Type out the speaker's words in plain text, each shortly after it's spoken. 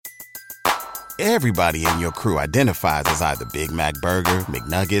Everybody in your crew identifies as either Big Mac Burger,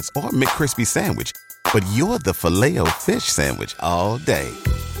 McNuggets, or McCrispy Sandwich. But you're the Filet-O-Fish Sandwich all day.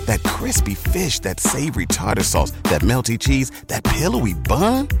 That crispy fish, that savory tartar sauce, that melty cheese, that pillowy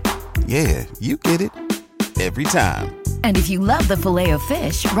bun. Yeah, you get it. Every time. And if you love the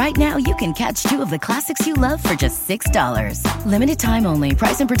Filet-O-Fish, right now you can catch two of the classics you love for just $6. Limited time only.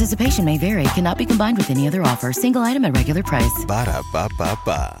 Price and participation may vary. Cannot be combined with any other offer. Single item at regular price.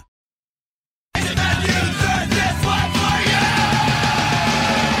 Ba-da-ba-ba-ba.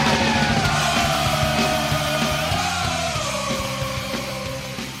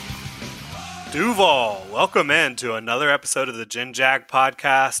 Duval, welcome in to another episode of the Gen Jag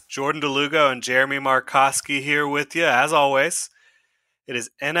podcast. Jordan DeLugo and Jeremy Markoski here with you, as always. It is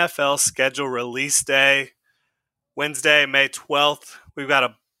NFL schedule release day, Wednesday, May 12th. We've got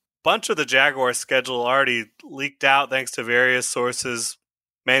a bunch of the Jaguars schedule already leaked out thanks to various sources,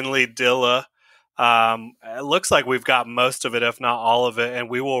 mainly Dilla. It looks like we've got most of it, if not all of it, and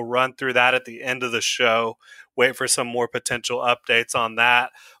we will run through that at the end of the show. Wait for some more potential updates on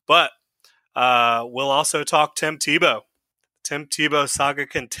that. But we'll also talk Tim Tebow. Tim Tebow saga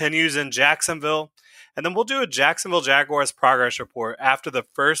continues in Jacksonville. And then we'll do a Jacksonville Jaguars progress report after the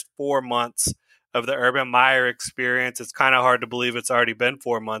first 4 months of the Urban Meyer experience. It's kind of hard to believe it's already been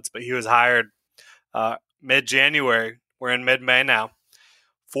 4 months, but he was hired mid-January. We're in mid-May now.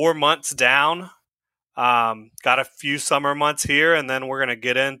 4 months down. Got a few summer months here, and then we're going to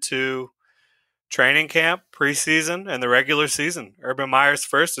get into training camp, preseason, and the regular season. Urban Meyer's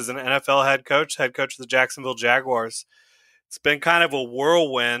first as an NFL head coach of the Jacksonville Jaguars. It's been kind of a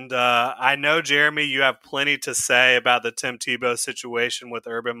whirlwind. I know, Jeremy, you have plenty to say about the Tim Tebow situation with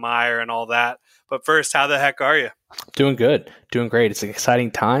Urban Meyer and all that. But first, how the heck are you? Doing good. Doing great. It's an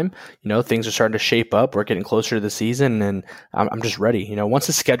exciting time. Things are starting to shape up. We're getting closer to the season, and I'm just ready. Once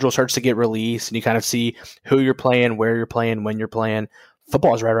the schedule starts to get released and you kind of see who you're playing, where you're playing, when you're playing,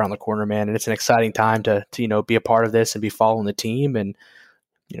 football is right around the corner, man, and it's an exciting time to be a part of this and be following the team, and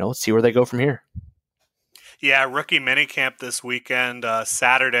let's see where they go from here. Yeah, rookie minicamp this weekend.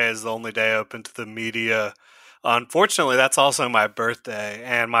 Saturday is the only day open to the media. Unfortunately, that's also my birthday,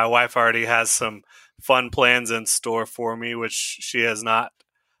 and my wife already has some fun plans in store for me, which she has not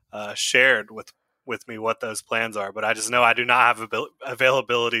shared with me what those plans are, but I just know I do not have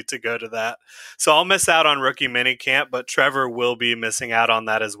availability to go to that. So I'll miss out on rookie minicamp, but Trevor will be missing out on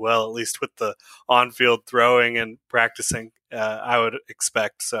that as well, at least with the on-field throwing and practicing, I would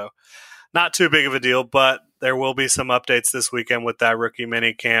expect. So not too big of a deal, but there will be some updates this weekend with that rookie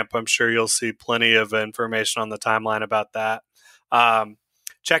minicamp. I'm sure you'll see plenty of information on the timeline about that.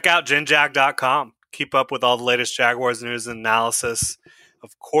 Check out genjag.com. Keep up with all the latest Jaguars news and analysis.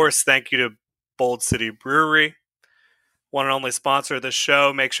 Of course, thank you to Bold City Brewery, one and only sponsor of the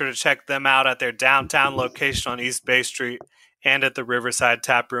show. Make sure to check them out at their downtown location on East Bay Street and at the Riverside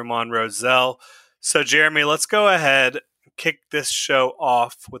Tap Room on Roselle. So, Jeremy, let's go ahead and kick this show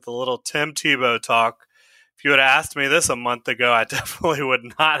off with a little Tim Tebow talk. If you had asked me this a month ago, I definitely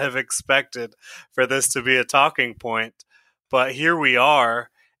would not have expected for this to be a talking point. But here we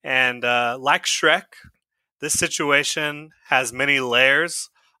are. And like Shrek, this situation has many layers.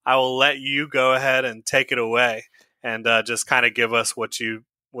 I will let you go ahead and take it away and just kind of give us what you've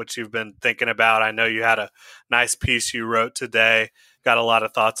been thinking about. I know you had a nice piece you wrote today. Got a lot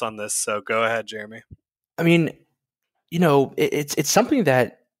of thoughts on this, so go ahead, Jeremy. I mean, it's something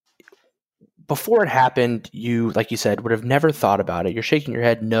that before it happened, you, like you said, would have never thought about it. You're shaking your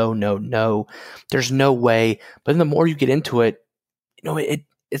head, no. There's no way. But then the more you get into it,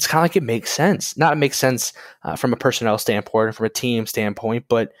 it's kind of like it makes sense. Not it makes sense from a personnel standpoint or from a team standpoint,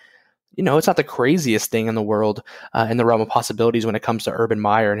 but it's not the craziest thing in the world in the realm of possibilities when it comes to Urban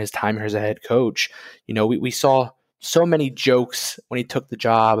Meyer and his time here as a head coach. We saw so many jokes when he took the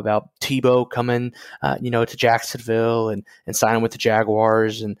job about Tebow coming, to Jacksonville and signing with the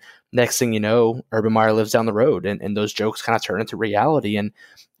Jaguars. And next thing you know, Urban Meyer lives down the road, and those jokes kind of turn into reality. And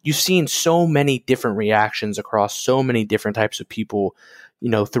you've seen so many different reactions across so many different types of people,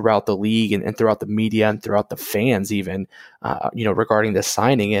 throughout the league and throughout the media and throughout the fans even, regarding this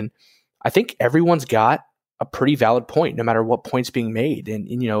signing. And I think everyone's got a pretty valid point, no matter what point's being made. And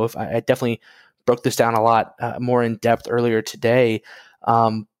if I definitely broke this down a lot more in depth earlier today.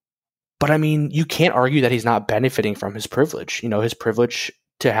 But I mean, you can't argue that he's not benefiting from his privilege, his privilege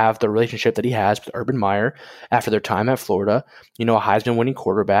to have the relationship that he has with Urban Meyer after their time at Florida, a Heisman winning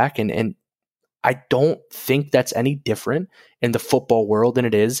quarterback. And I don't think that's any different in the football world than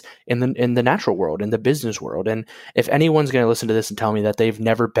it is in the natural world, in the business world. And if anyone's going to listen to this and tell me that they've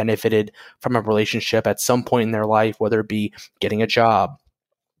never benefited from a relationship at some point in their life, whether it be getting a job,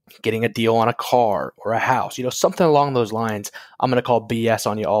 getting a deal on a car or a house, something along those lines, I'm going to call BS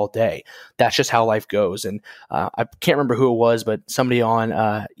on you all day. That's just how life goes. And I can't remember who it was, but somebody on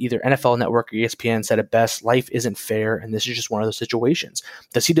either NFL Network or ESPN said it best: life isn't fair, and this is just one of those situations.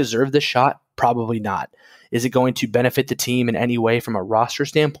 Does he deserve this shot? Probably not. Is it going to benefit the team in any way from a roster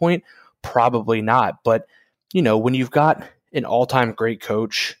standpoint? Probably not. But, when you've got an all-time great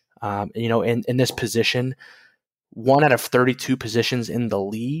coach, in this position, 1 out of 32 positions in the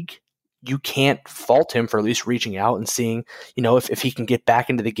league, you can't fault him for at least reaching out and seeing, if he can get back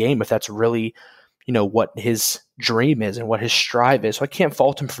into the game, if that's really, what his dream is and what his strive is. So I can't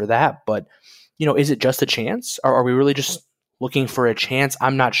fault him for that. But, is it just a chance? Or are we really just looking for a chance?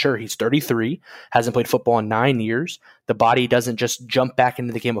 I'm not sure. He's 33, hasn't played football in 9 years. The body doesn't just jump back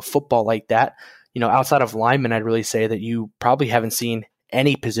into the game of football like that. Outside of linemen, I'd really say that you probably haven't seen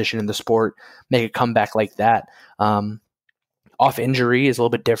any position in the sport make a comeback like that. Off injury is a little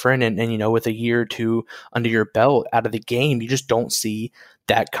bit different. And with a year or two under your belt out of the game, you just don't see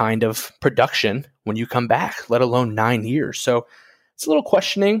that kind of production when you come back, let alone 9 years. So it's a little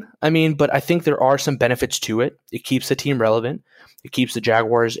questioning. But I think there are some benefits to it. It keeps the team relevant. It keeps the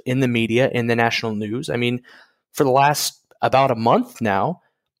Jaguars in the media, in the national news. For the last about a month now,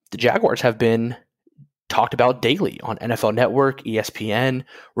 the Jaguars have been talked about daily on NFL Network, ESPN,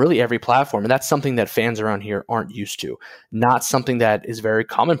 really every platform. And that's something that fans around here aren't used to, not something that is very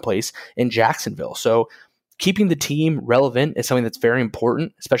commonplace in Jacksonville. So keeping the team relevant is something that's very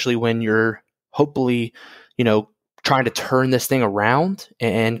important, especially when you're hopefully, trying to turn this thing around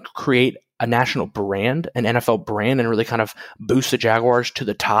and create a national brand, an NFL brand, and really kind of boost the Jaguars to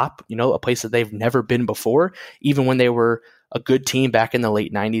the top, a place that they've never been before, even when they were a good team back in the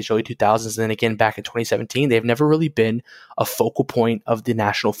late 90s, early 2000s, and then again back in 2017. They've never really been a focal point of the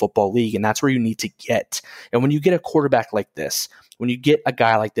National Football League, and that's where you need to get. And when you get a quarterback like this, when you get a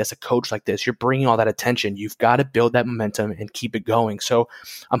guy like this, a coach like this, you're bringing all that attention. You've got to build that momentum and keep it going. So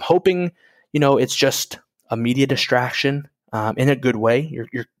I'm hoping, it's just a media distraction in a good way.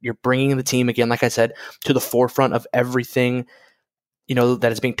 You're bringing the team, again, like I said, to the forefront of everything,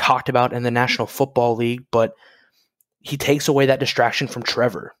 that is being talked about in the National Football League, but he takes away that distraction from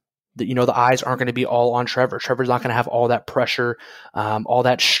Trevor. The eyes aren't going to be all on Trevor. Trevor's not going to have all that pressure, all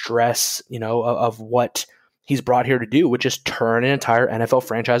that stress, of what he's brought here to do, which is turn an entire NFL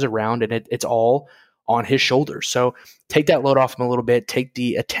franchise around, and it's all on his shoulders. So take that load off him a little bit, take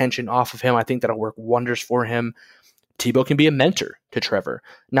the attention off of him. I think that'll work wonders for him. Tebow can be a mentor to Trevor.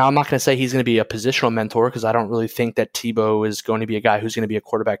 Now, I'm not going to say he's going to be a positional mentor because I don't really think that Tebow is going to be a guy who's going to be a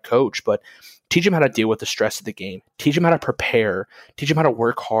quarterback coach, but teach him how to deal with the stress of the game. Teach him how to prepare. Teach him how to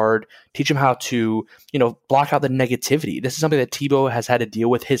work hard. Teach him how to, block out the negativity. This is something that Tebow has had to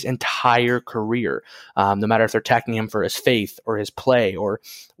deal with his entire career. No matter if they're attacking him for his faith or his play or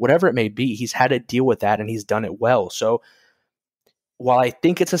whatever it may be, he's had to deal with that and he's done it well. So while I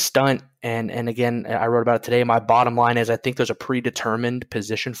think it's a stunt, and again, I wrote about it today, my bottom line is I think there's a predetermined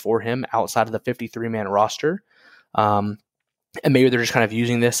position for him outside of the 53-man roster. And maybe they're just kind of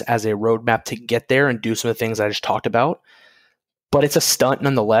using this as a roadmap to get there and do some of the things I just talked about. But it's a stunt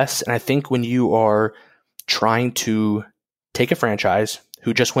nonetheless. And I think when you are trying to take a franchise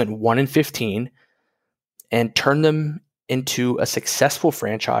who just went 1-15 and turn them into a successful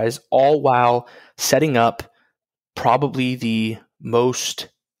franchise, all while setting up probably the most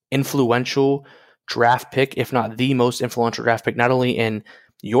influential draft pick, if not the most influential draft pick, not only in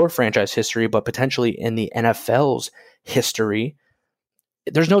your franchise history, but potentially in the NFL's history,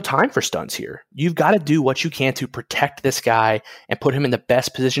 there's no time for stunts here. You've got to do what you can to protect this guy and put him in the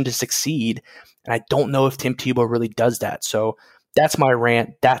best position to succeed. And I don't know if Tim Tebow really does that. So that's my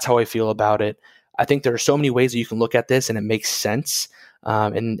rant. That's how I feel about it. I think there are so many ways that you can look at this and it makes sense.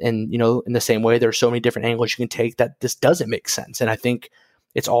 And in the same way, there are so many different angles you can take that this doesn't make sense. And I think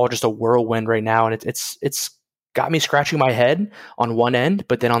it's all just a whirlwind right now. And it's got me scratching my head on one end,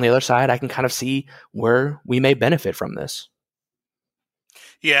 but then on the other side, I can kind of see where we may benefit from this.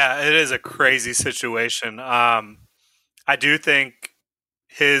 Yeah, it is a crazy situation. I do think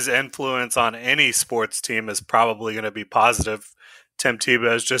his influence on any sports team is probably going to be positive. Tim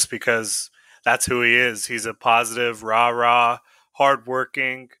Tebow is just because that's who he is. He's a positive, rah-rah,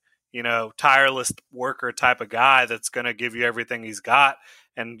 hardworking, tireless worker type of guy that's going to give you everything he's got.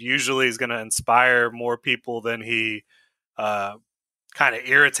 And usually he's going to inspire more people than he kind of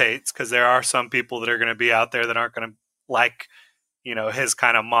irritates, because there are some people that are going to be out there that aren't going to like, his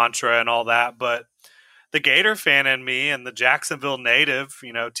kind of mantra and all that. But the Gator fan in me and the Jacksonville native,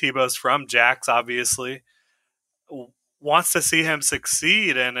 Tebow's from Jax, obviously, wants to see him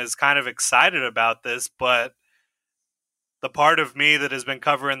succeed and is kind of excited about this. But the part of me that has been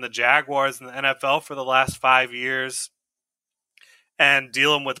covering the Jaguars and the NFL for the last 5 years and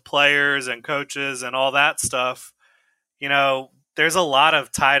dealing with players and coaches and all that stuff, there's a lot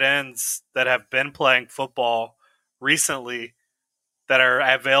of tight ends that have been playing football recently that are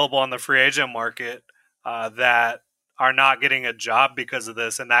available on the free agent market that are not getting a job because of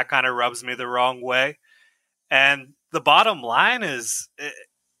this, and that kind of rubs me the wrong way. And the bottom line is,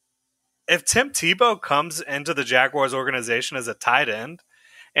 if Tim Tebow comes into the Jaguars organization as a tight end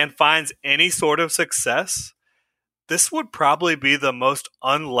and finds any sort of success, this would probably be the most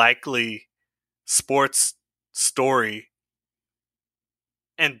unlikely sports story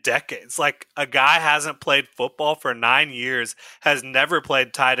in decades. Like, a guy hasn't played football for 9 years, has never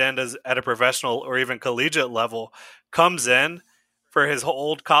played tight end at a professional or even collegiate level, comes in for his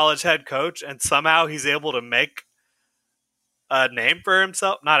old college head coach, and somehow he's able to make a name for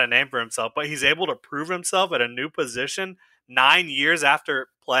himself, not a name for himself, but he's able to prove himself at a new position 9 years after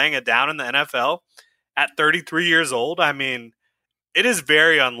playing it down in the NFL at 33 years old. I mean, it is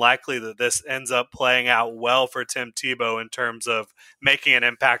very unlikely that this ends up playing out well for Tim Tebow in terms of making an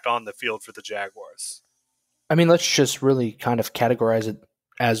impact on the field for the Jaguars. I mean, let's just really kind of categorize it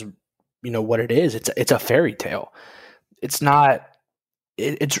as, what it is. It's a fairy tale. It's not.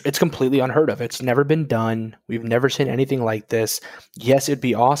 It's completely unheard of. It's never been done. We've never seen anything like this. Yes, it'd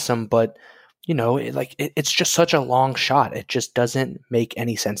be awesome, but it's just such a long shot. It just doesn't make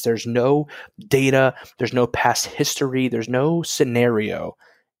any sense. There's no data. There's no past history. There's no scenario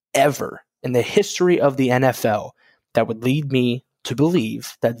ever in the history of the NFL that would lead me to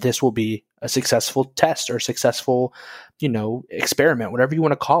believe that this will be a successful test or successful, experiment, whatever you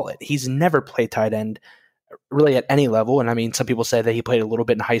want to call it. He's never played tight end really at any level. And I mean, some people say that he played a little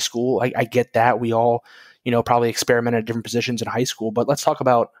bit in high school. I get that. We all, probably experimented at different positions in high school, but let's talk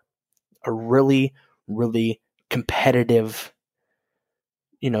about a really, really competitive,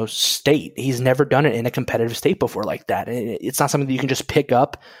 state. He's never done it in a competitive state before like that. It's not something that you can just pick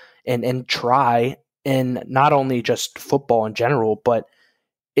up and try in not only just football in general, but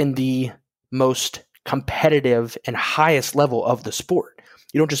in the most competitive and highest level of the sport.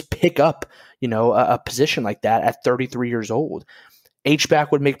 You don't just pick up, a position like that at 33 years old.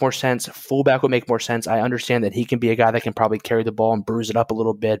 H-back would make more sense. Fullback would make more sense. I understand that he can be a guy that can probably carry the ball and bruise it up a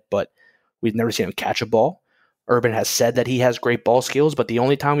little bit, but we've never seen him catch a ball. Urban has said that he has great ball skills, but the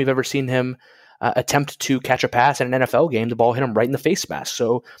only time we've ever seen him attempt to catch a pass in an NFL game, the ball hit him right in the face mask.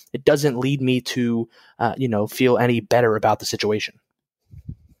 So it doesn't lead me to, feel any better about the situation.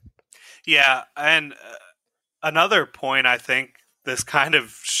 Yeah, and another point I think this kind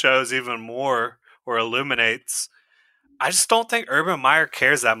of shows even more or illuminates, I just don't think Urban Meyer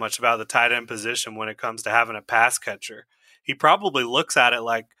cares that much about the tight end position when it comes to having a pass catcher. He probably looks at it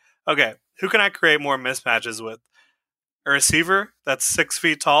like, okay, who can I create more mismatches with? A receiver that's 6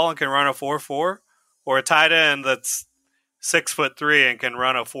 feet tall and can run a 4.4, or a tight end that's 6'3" and can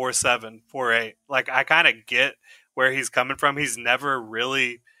run a 4.7, 4.8. Like, I kind of get where he's coming from. He's never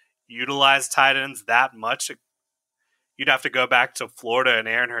really utilized tight ends that much. You'd have to go back to Florida and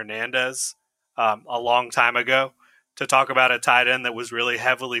Aaron Hernandez a long time ago to talk about a tight end that was really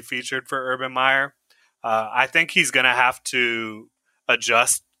heavily featured for Urban Meyer. I think he's going to have to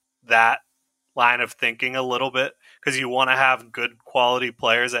adjust that line of thinking a little bit because you want to have good quality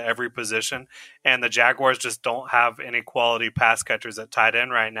players at every position, and the Jaguars just don't have any quality pass catchers at tight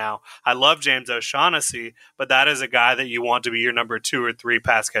end right now. I love James O'Shaughnessy, but that is a guy that you want to be your number 2 or 3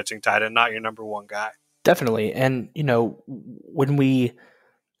 pass catching tight end, not your number 1 guy. Definitely. And, when we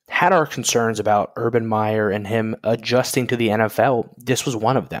had our concerns about Urban Meyer and him adjusting to the NFL, this was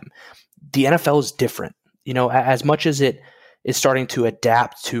one of them. The NFL is different. As much as it is starting to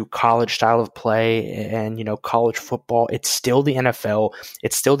adapt to college style of play and, college football, it's still the NFL.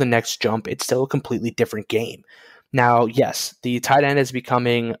 It's still the next jump. It's still a completely different game. Now, yes, the tight end is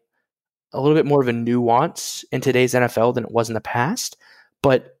becoming a little bit more of a nuance in today's NFL than it was in the past,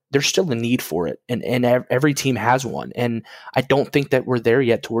 but there's still a need for it, and every team has one. And I don't think that we're there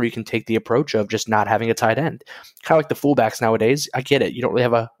yet to where you can take the approach of just not having a tight end. Kind of like the fullbacks nowadays. I get it. You don't really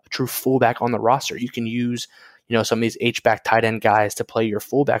have a true fullback on the roster. You can use, some of these H-back tight end guys to play your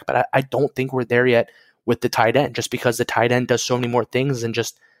fullback, but I don't think we're there yet with the tight end, just because the tight end does so many more things than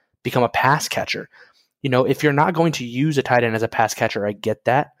just become a pass catcher. If you're not going to use a tight end as a pass catcher, I get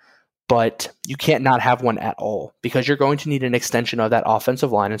that. But you can't not have one at all because you're going to need an extension of that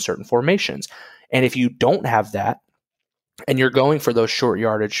offensive line in certain formations. And if you don't have that, and you're going for those short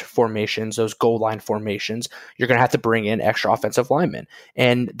yardage formations, those goal line formations, you're going to have to bring in extra offensive linemen.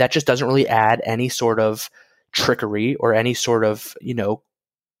 And that just doesn't really add any sort of trickery or any sort of,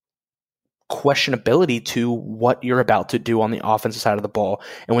 questionability to what you're about to do on the offensive side of the ball.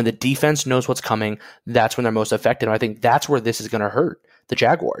 And when the defense knows what's coming, that's when they're most effective. And I think that's where this is going to hurt the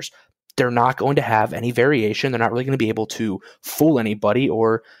Jaguars. They're not going to have any variation. They're not really going to be able to fool anybody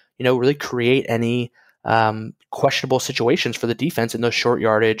or, really create any questionable situations for the defense in those short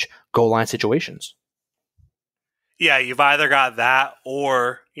yardage goal line situations. Yeah, you've either got that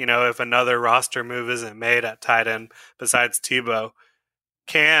or, if another roster move isn't made at tight end besides Tebow,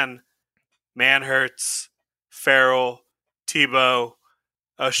 can Manhertz, Farrell, Tebow,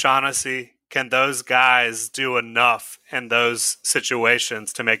 O'Shaughnessy, can those guys do enough in those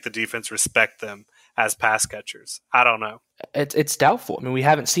situations to make the defense respect them as pass catchers? I don't know. It's doubtful. I mean, we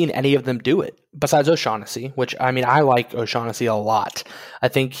haven't seen any of them do it besides O'Shaughnessy, which, I like O'Shaughnessy a lot. I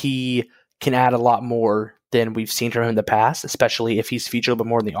think he can add a lot more than we've seen from him in the past, especially if he's featured a little bit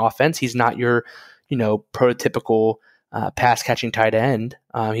more in the offense. He's not your, prototypical pass catching tight end.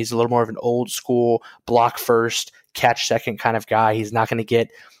 He's a little more of an old school block first, catch second kind of guy. He's not going to get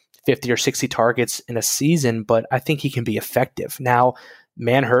 50 or 60 targets in a season, but I think he can be effective. Now,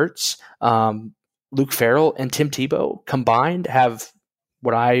 Manhertz, Luke Farrell, and Tim Tebow combined have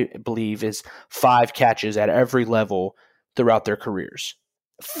what I believe is 5 catches at every level throughout their careers.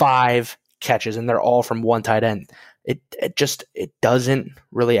 5 catches, and they're all from one tight end. It doesn't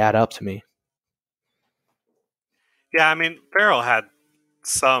really add up to me. Yeah, I mean, Farrell had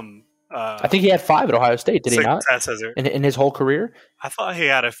some. I think he had 5 at Ohio State, did he not? In his whole career? I thought he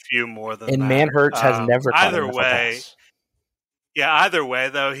had a few more than that. And Manhertz has never caught either way. Yeah, either way,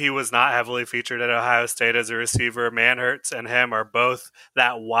 though, he was not heavily featured at Ohio State as a receiver. Manhertz and him are both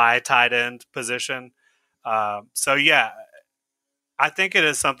that Y tight end position. So, yeah, I think it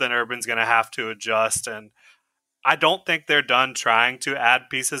is something Urban's going to have to adjust. And I don't think they're done trying to add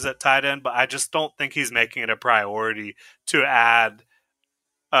pieces at tight end, but I just don't think he's making it a priority to add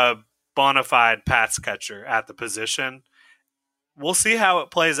a bona fide pass catcher at the position. We'll see how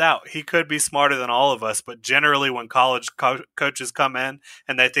it plays out. He could be smarter than all of us, but generally when college coaches come in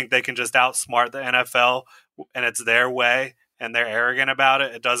and they think they can just outsmart the NFL and it's their way and they're arrogant about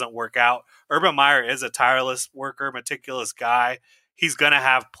it, it doesn't work out. Urban Meyer is a tireless worker, meticulous guy. He's going to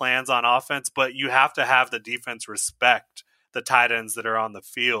have plans on offense, but you have to have the defense respect the tight ends that are on the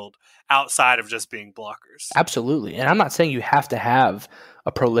field outside of just being blockers. Absolutely. And I'm not saying you have to have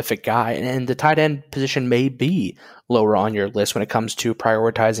a prolific guy, and the tight end position may be lower on your list when it comes to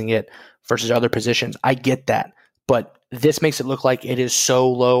prioritizing it versus other positions. I get that, but this makes it look like it is so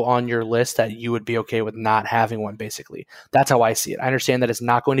low on your list that you would be okay with not having one, basically. That's how I see it. I understand that it's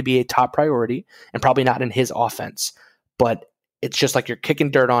not going to be a top priority and probably not in his offense, but it's just like you're kicking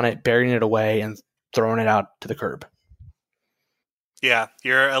dirt on it, burying it away, and throwing it out to the curb. Yeah,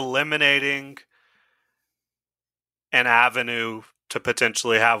 you're eliminating an avenue to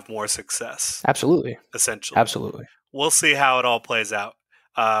potentially have more success. Absolutely. Essentially. Absolutely. We'll see how it all plays out.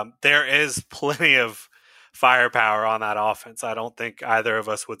 There is plenty of firepower on that offense. I don't think either of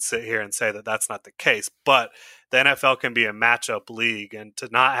us would sit here and say that that's not the case, but the NFL can be a matchup league, and to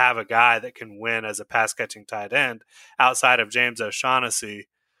not have a guy that can win as a pass-catching tight end outside of James O'Shaughnessy,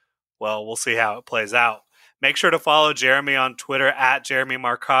 well, we'll see how it plays out. Make sure to follow Jeremy on Twitter at Jeremy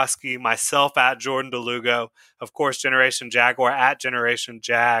Markowski, myself at Jordan DeLugo, of course, Generation Jaguar at Generation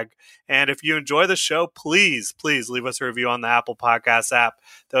Jag. And if you enjoy the show, please leave us a review on the Apple Podcasts app.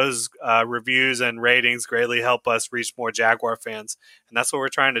 Those reviews and ratings greatly help us reach more Jaguar fans. And that's what we're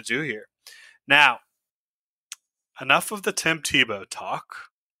trying to do here. Now, enough of the Tim Tebow talk.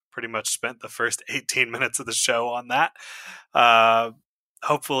 Pretty much spent the first 18 minutes of the show on that.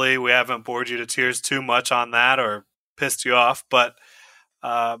 Hopefully we haven't bored you to tears too much on that or pissed you off, but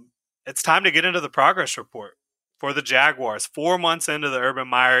it's time to get into the progress report for the Jaguars. 4 months into the Urban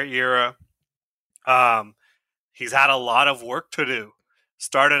Meyer era, he's had a lot of work to do.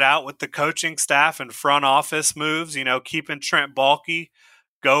 Started out with the coaching staff and front office moves, keeping Trent Baalke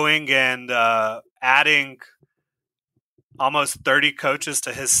going and adding almost 30 coaches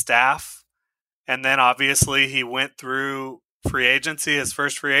to his staff. And then obviously he went through free agency, his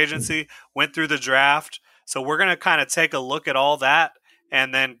first free agency, went through the draft. So we're going to kind of take a look at all that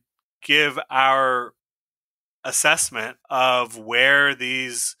and then give our assessment of where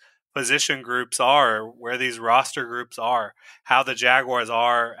these position groups are, where these roster groups are, how the Jaguars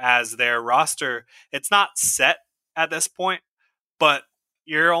are as their roster. It's not set at this point, but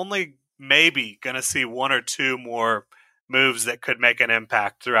you're only maybe going to see 1 or 2 more moves that could make an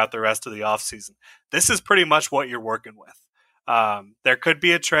impact throughout the rest of the offseason. This is pretty much what you're working with. There could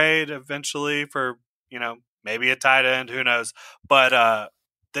be a trade eventually for, maybe a tight end, who knows. But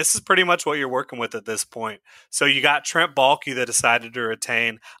this is pretty much what you're working with at this point. So you got Trent Baalke that decided to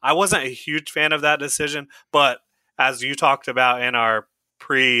retain. I wasn't a huge fan of that decision, but as you talked about in our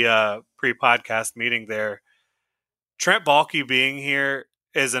pre-podcast meeting there, Trent Baalke being here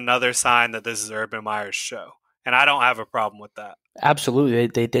is another sign that this is Urban Meyer's show, and I don't have a problem with that. Absolutely.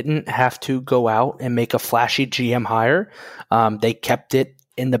 They didn't have to go out and make a flashy GM hire. They kept it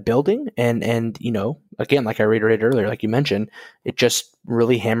in the building. And again, like I reiterated earlier, like you mentioned, it just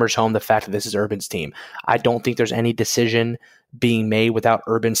really hammers home the fact that this is Urban's team. I don't think there's any decision being made without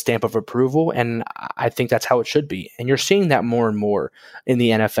Urban's stamp of approval. And I think that's how it should be. And you're seeing that more and more in the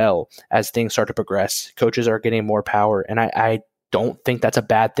NFL as things start to progress. Coaches are getting more power. And I don't think that's a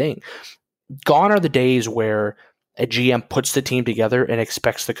bad thing. Gone are the days where a GM puts the team together and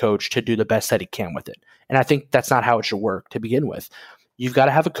expects the coach to do the best that he can with it. And I think that's not how it should work to begin with. You've got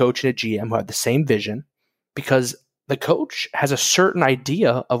to have a coach and a GM who have the same vision, because the coach has a certain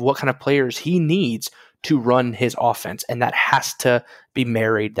idea of what kind of players he needs to run his offense. And that has to be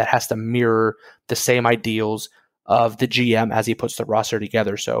married, that has to mirror the same ideals of the GM as he puts the roster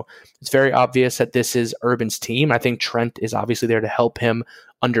together. So it's very obvious that this is Urban's team. I think Trent is obviously there to help him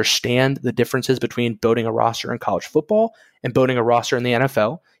understand the differences between building a roster in college football and building a roster in the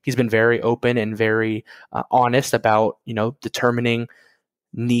NFL. He's been very open and very honest about, determining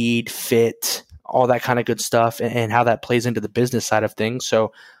need, fit, all that kind of good stuff, and how that plays into the business side of things.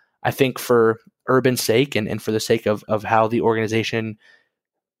 So I think for Urban's sake and for the sake of how the organization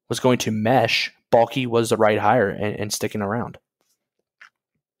was going to mesh, Baalke was the right hire and sticking around.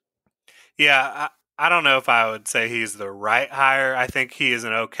 Yeah, I don't know if I would say he's the right hire. I think he is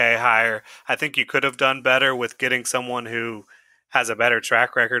an okay hire. I think you could have done better with getting someone who has a better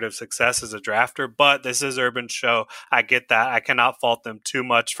track record of success as a drafter, but this is Urban's show. I get that. I cannot fault them too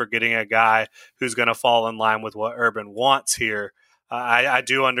much for getting a guy who's going to fall in line with what Urban wants here. I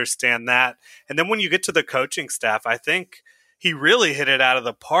do understand that. And then when you get to the coaching staff, I think he really hit it out of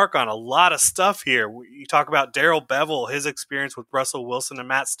the park on a lot of stuff here. You talk about Darrell Bevell, his experience with Russell Wilson and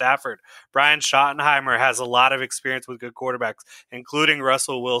Matt Stafford. Brian Schottenheimer has a lot of experience with good quarterbacks, including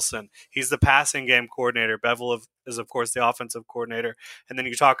Russell Wilson. He's the passing game coordinator. Bevell is, of course, the offensive coordinator. And then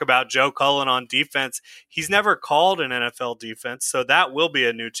you talk about Joe Cullen on defense. He's never called an NFL defense, so that will be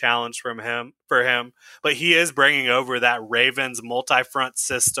a new challenge for him. But he is bringing over that Ravens multi-front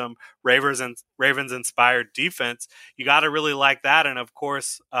system, Ravens-inspired defense. You got to really like that. And, of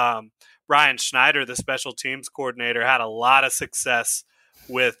course, Brian Schneider, the special teams coordinator, had a lot of success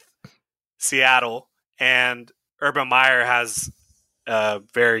with Seattle, and Urban Meyer has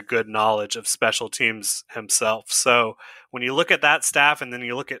very good knowledge of special teams himself. So when you look at that staff and then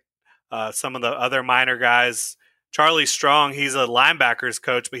you look at some of the other minor guys, Charlie Strong, he's a linebackers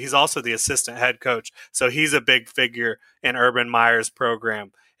coach, but he's also the assistant head coach. So he's a big figure in Urban Meyer's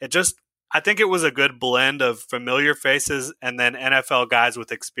program. I think it was a good blend of familiar faces and then NFL guys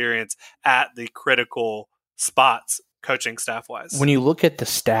with experience at the critical spots, coaching staff-wise. When you look at the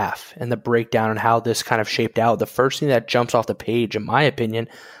staff and the breakdown and how this kind of shaped out, the first thing that jumps off the page, in my opinion,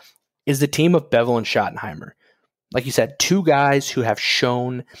 is the team of Bevell and Schottenheimer. Like you said, two guys who have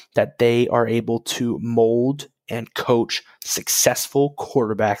shown that they are able to mold and coach successful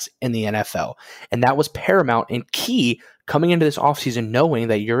quarterbacks in the NFL. And that was paramount and key coming into this offseason, knowing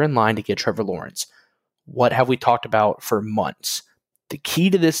that you're in line to get Trevor Lawrence. What have we talked about for months? The key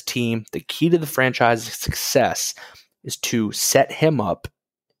to this team, the key to the franchise's success is to set him up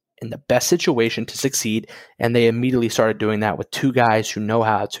in the best situation to succeed. And they immediately started doing that with two guys who know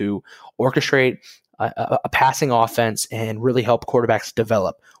how to orchestrate a passing offense and really help quarterbacks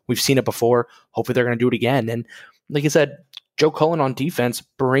develop. We've seen it before. Hopefully they're going to do it again. And like I said, Joe Cullen on defense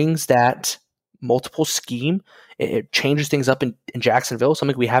brings that multiple scheme. It changes things up in Jacksonville,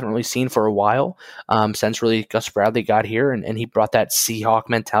 something we haven't really seen for a while since really Gus Bradley got here. And he brought that Seahawk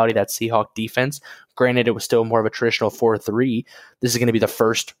mentality, that Seahawk defense. Granted, it was still more of a traditional 4-3. This is going to be the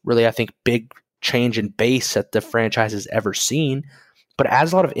first really, I think, big change in base that the franchise has ever seen. But it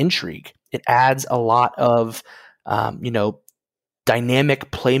adds a lot of intrigue. It adds a lot of,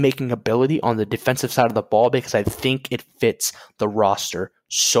 dynamic playmaking ability on the defensive side of the ball, because I think it fits the roster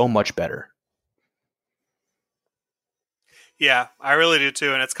so much better. Yeah, I really do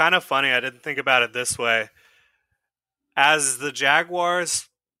too. And it's kind of funny. I didn't think about it this way. As the Jaguars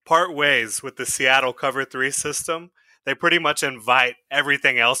part ways with the Seattle Cover 3 system, they pretty much invite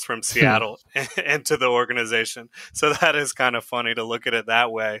everything else from Seattle into the organization. So that is kind of funny to look at it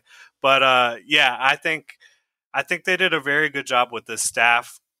that way. But I think they did a very good job with this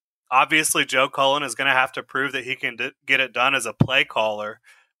staff. Obviously, Joe Cullen is going to have to prove that he can get it done as a play caller,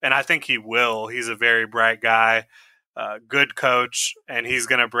 and I think he will. He's a very bright guy. good coach, and he's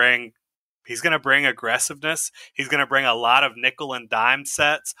going to bring aggressiveness. He's going to bring a lot of nickel and dime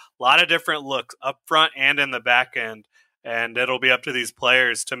sets, a lot of different looks up front and in the back end. And it'll be up to these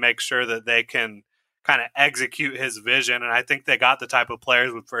players to make sure that they can kind of execute his vision. And I think they got the type of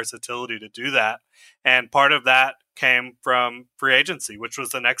players with versatility to do that. And part of that came from free agency, which was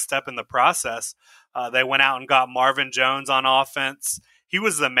the next step in the process. They went out and got Marvin Jones on offense. He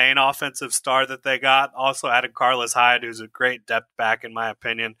was the main offensive star that they got. Also added Carlos Hyde, who's a great depth back, in my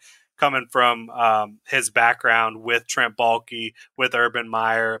opinion, coming from his background with Trent Baalke, with Urban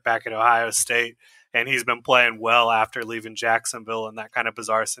Meyer back at Ohio State. And he's been playing well after leaving Jacksonville in that kind of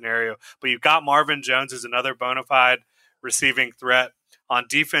bizarre scenario. But you've got Marvin Jones, who's another bona fide receiving threat. On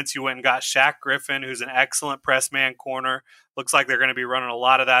defense, you went and got Shaq Griffin, who's an excellent press man corner. Looks like they're going to be running a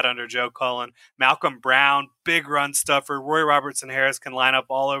lot of that under Joe Cullen. Malcolm Brown, big run stuffer. Roy Robertson-Harris can line up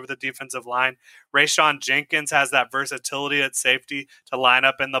all over the defensive line. Rayshon Jenkins has that versatility at safety to line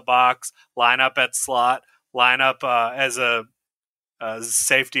up in the box, line up at slot, line up as a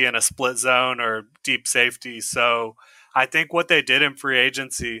safety in a split zone or deep safety. So I think what they did in free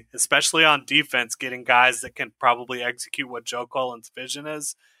agency, especially on defense, getting guys that can probably execute what Joe Cullen's vision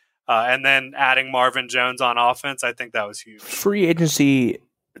is, and then adding Marvin Jones on offense, I think that was huge. Free agency,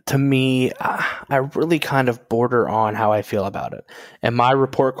 to me, I really kind of border on how I feel about it. And my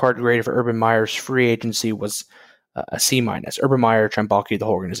report card grade for Urban Meyer's free agency was a C-. Urban Meyer, Trent Baalke, the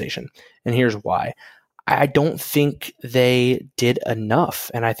whole organization. And here's why. I don't think they did enough.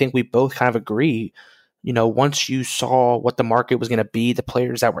 And I think we both kind of agree. Once you saw what the market was going to be, the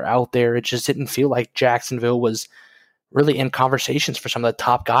players that were out there, it just didn't feel like Jacksonville was really in conversations for some of the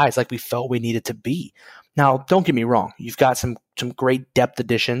top guys like we felt we needed to be. Now, don't get me wrong. You've got some great depth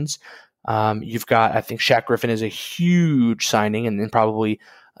additions. You've got, I think Shaq Griffin is a huge signing and probably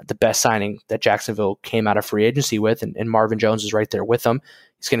the best signing that Jacksonville came out of free agency with, and Marvin Jones is right there with them.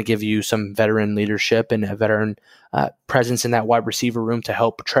 He's going to give you some veteran leadership and a veteran presence in that wide receiver room to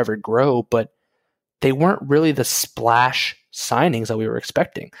help Trevor grow, but they weren't really the splash signings that we were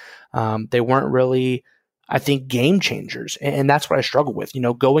expecting. They weren't really, I think, game changers. And that's what I struggle with.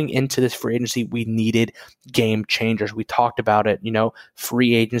 Going into this free agency, we needed game changers. We talked about it.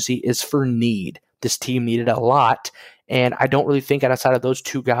 Free agency is for need. This team needed a lot. And I don't really think outside of those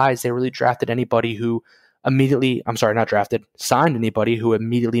two guys, they really drafted anybody who signed anybody who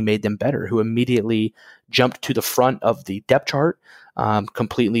immediately made them better, who immediately jumped to the front of the depth chart,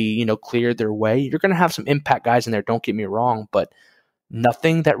 completely, cleared their way. You're going to have some impact guys in there, don't get me wrong, but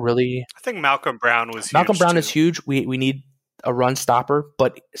nothing that really... I think Malcolm Brown was huge. Malcolm Brown is huge. We need a run stopper,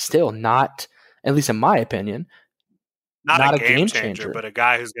 but still not, at least in my opinion, not a game changer, but a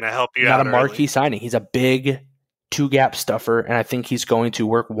guy who's going to help you out. Not a marquee signing. He's a big two-gap stuffer, and I think he's going to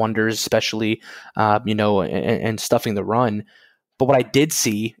work wonders, especially, and stuffing the run. But what I did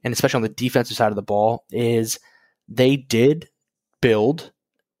see, and especially on the defensive side of the ball, is they did build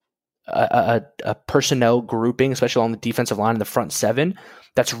a personnel grouping, especially on the defensive line in the front seven,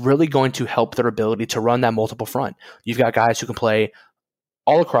 that's really going to help their ability to run that multiple front. You've got guys who can play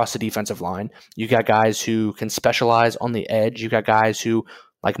all across the defensive line. You've got guys who can specialize on the edge. You've got guys who,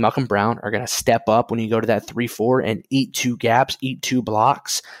 like Malcolm Brown, are going to step up when you go to that 3-4 and eat two gaps, eat two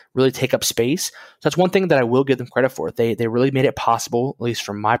blocks, really take up space. So that's one thing that I will give them credit for. They really made it possible, at least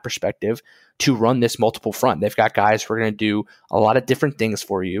from my perspective, to run this multiple front. They've got guys who are going to do a lot of different things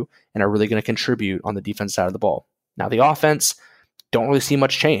for you and are really going to contribute on the defense side of the ball. Now, the offense, don't really see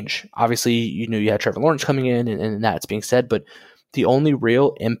much change. Obviously, you had Trevor Lawrence coming in, and that's being said, but the only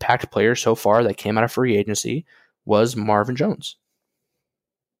real impact player so far that came out of free agency was Marvin Jones.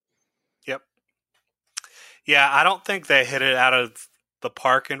 Yep. Yeah, I don't think they hit it out of the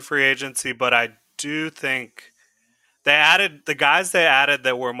park in free agency, but I do think the guys they added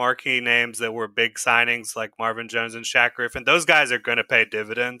that were marquee names, that were big signings like Marvin Jones and Shaq Griffin. Those guys are going to pay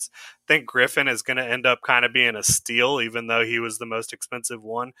dividends. I think Griffin is going to end up kind of being a steal, even though he was the most expensive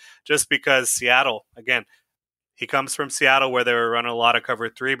one, just because Seattle, again, he comes from Seattle where they were running a lot of cover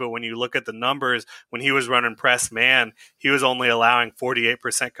 3, but when you look at the numbers, when he was running press man, he was only allowing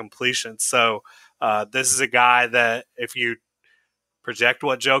 48% completion. So this is a guy that if you project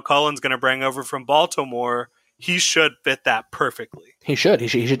what Joe Cullen's going to bring over from Baltimore, he should fit that perfectly. He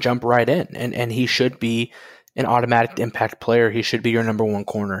should jump right in, and he should be an automatic impact player. He should be your number one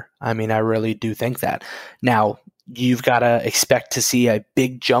corner. I mean, I really do think that. Now, you've got to expect to see a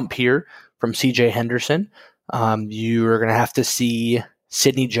big jump here from CJ Henderson. You're going to have to see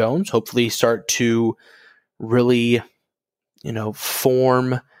Sidney Jones hopefully start to really,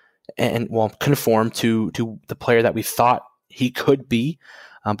 conform to the player that we thought he could be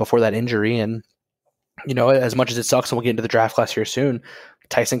before that injury. And As much as it sucks, and we'll get into the draft class here soon,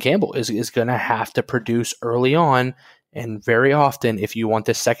 Tyson Campbell is going to have to produce early on and very often if you want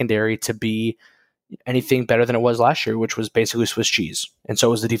this secondary to be anything better than it was last year, which was basically Swiss cheese. And so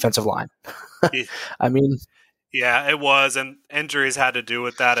was the defensive line. I mean, yeah, it was, and injuries had to do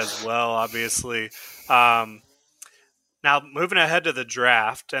with that as well, obviously. Now, moving ahead to the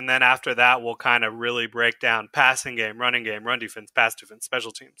draft, and then after that, we'll kind of really break down passing game, run defense, pass defense,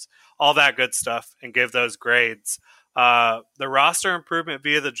 special teams, all that good stuff, and give those grades. The roster improvement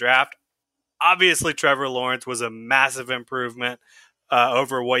via the draft, obviously Trevor Lawrence was a massive improvement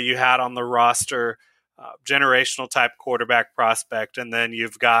over what you had on the roster, generational type quarterback prospect. And then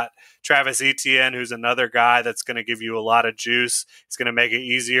you've got Travis Etienne, who's another guy that's going to give you a lot of juice. It's going to make it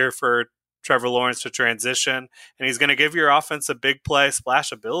easier for Trevor Lawrence to transition, and he's going to give your offense a big play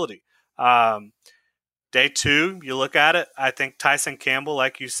splash ability. Day 2, you look at it, I think Tyson Campbell,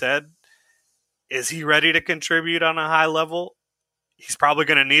 like you said, is he ready to contribute on a high level? He's probably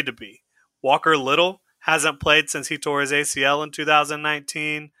going to need to be. Walker Little hasn't played since he tore his ACL in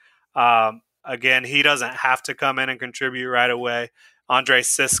 2019. Again, he doesn't have to come in and contribute right away. Andre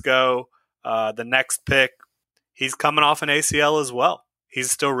Cisco, the next pick, he's coming off an ACL as well. He's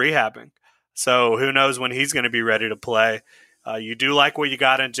still rehabbing. So who knows when he's going to be ready to play. You do like what you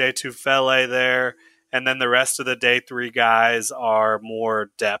got in J2 Fele there. And then the rest of the day 3 guys are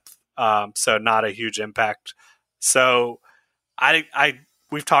more depth. So not a huge impact. So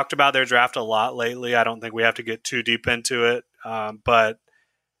we've talked about their draft a lot lately. I don't think we have to get too deep into it. But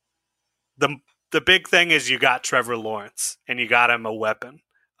the big thing is you got Trevor Lawrence and you got him a weapon.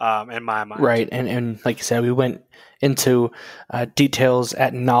 In my mind. Right. And like you said, we went into details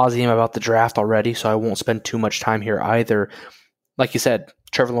ad nauseum about the draft already, so I won't spend too much time here either. Like you said,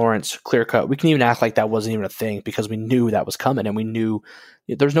 Trevor Lawrence, clear cut. We can even act like that wasn't even a thing because we knew that was coming and we knew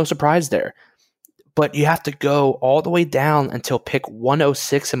there's no surprise there. But you have to go all the way down until pick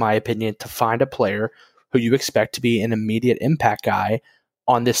 106, in my opinion, to find a player who you expect to be an immediate impact guy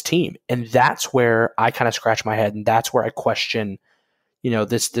on this team. And that's where I kind of scratch my head, and that's where I question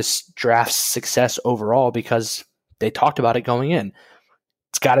this draft's success overall, because they talked about it going in.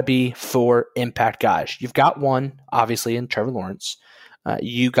 It's got to be 4 impact guys. You've got one, obviously, in Trevor Lawrence.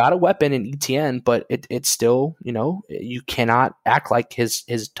 You got a weapon in ETN, but it's still, you cannot act like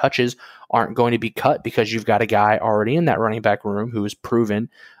his touches aren't going to be cut because you've got a guy already in that running back room who is proven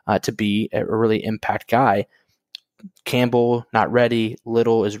to be a really impact guy. Campbell, not ready.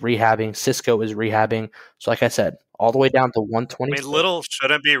 Little is rehabbing. Cisco is rehabbing. So like I said, all the way down to 120. I mean, Little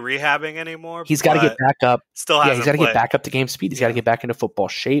shouldn't be rehabbing anymore. He's got to get back up. Still he's got to get back up to game speed. He's got to get back into football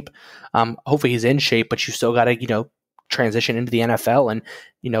shape. Hopefully he's in shape, but you still got to, transition into the NFL and,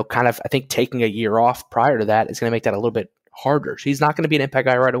 kind of, I think taking a year off prior to that is going to make that a little bit harder. So he's not going to be an impact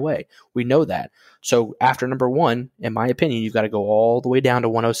guy right away. We know that. So after number 1, in my opinion, you've got to go all the way down to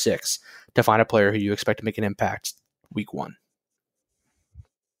 106 to find a player who you expect to make an impact week 1.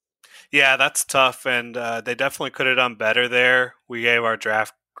 Yeah, that's tough, and they definitely could have done better there. We gave our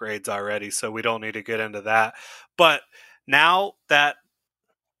draft grades already, so we don't need to get into that. But now that,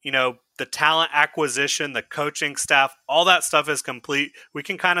 the talent acquisition, the coaching staff, all that stuff is complete, we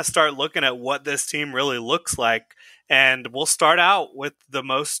can kind of start looking at what this team really looks like. And we'll start out with the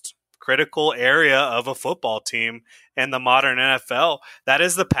most critical area of a football team in the modern NFL. That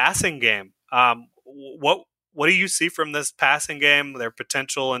is the passing game. What do you see from this passing game, their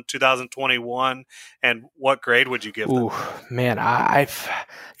potential in 2021, and what grade would you give them? Man, I've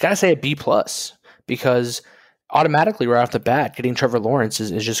got to say a B+, because automatically right off the bat, getting Trevor Lawrence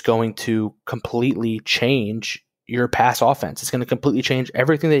is just going to completely change your pass offense. It's going to completely change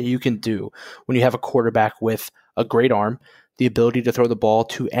everything that you can do when you have a quarterback with a great arm, the ability to throw the ball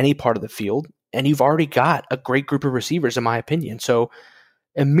to any part of the field, and you've already got a great group of receivers, in my opinion. So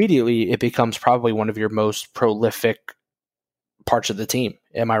immediately it becomes probably one of your most prolific parts of the team.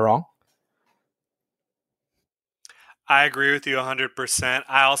 Am I wrong? I agree with you 100%.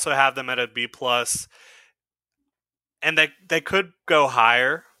 I also have them at a B+. And they could go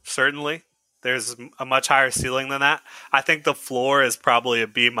higher, certainly. There's a much higher ceiling than that. I think the floor is probably a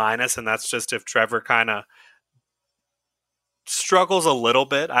B-, and that's just if Trevor kind of struggles a little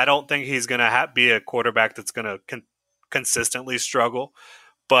bit. I don't think he's going to be a quarterback that's going to consistently struggle.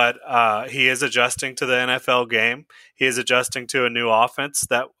 But he is adjusting to the NFL game. He is adjusting to a new offense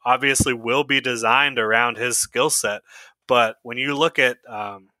that obviously will be designed around his skill set. But when you look at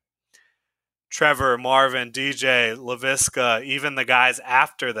Trevor, Marvin, DJ, LaVisca, even the guys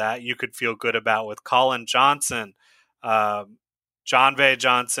after that, you could feel good about with Colin Johnson, John Vay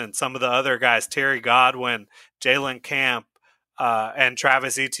Johnson, some of the other guys, Terry Godwin, Jalen Camp, and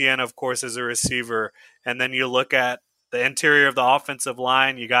Travis Etienne, of course, is a receiver. And then you look at the interior of the offensive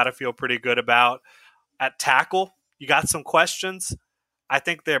line, you got to feel pretty good about. At tackle, you got some questions. I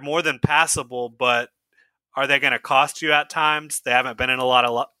think they're more than passable, but are they going to cost you at times? They haven't been in a lot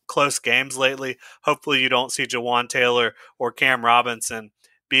of close games lately. Hopefully you don't see Jawan Taylor or Cam Robinson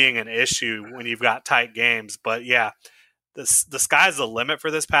being an issue when you've got tight games. But yeah, the sky's the limit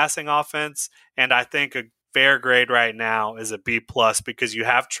for this passing offense, and I think a fair grade right now is a B plus because you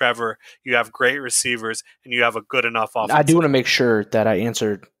have Trevor, you have great receivers, and you have a good enough offense. I do want to make sure that I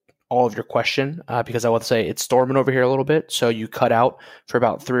answered all of your question because I want to say it's storming over here a little bit, so you cut out for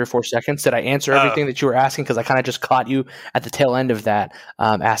about 3 or 4 seconds. Did I answer everything that you were asking? Because I kind of just caught you at the tail end of that,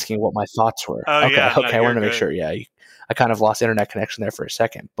 asking what my thoughts were. Okay, yeah, okay, I wanted to make sure. Yeah, I kind of lost internet connection there for a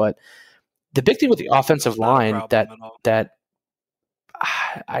second, but the big thing with the offensive line that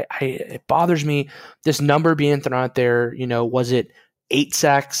it bothers me, this number being thrown out there. Was it 8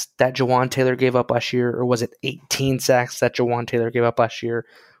 sacks that Jawan Taylor gave up last year, or was it 18 sacks that Jawan Taylor gave up last year?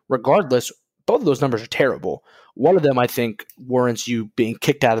 Regardless, both of those numbers are terrible. One of them, I think, warrants you being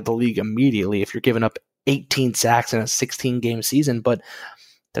kicked out of the league immediately if you're giving up 18 sacks in a 16-game season. But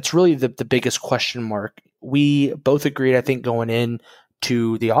that's really the biggest question mark. We both agreed, I think, going in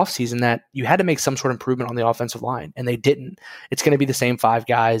to the offseason that you had to make some sort of improvement on the offensive line, and they didn't. It's going to be the same 5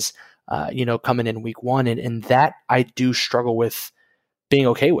 guys, coming in week 1, and that I do struggle with being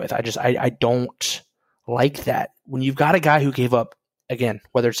okay with. I don't like that. When you've got a guy who gave up, again,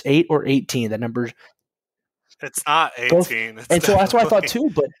 whether it's 8 or 18, that number. It's not 18. And so that's what I thought too,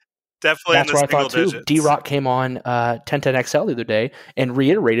 but definitely that's in the what I single thought too. digits. D-Rock came on 1010XL the other day and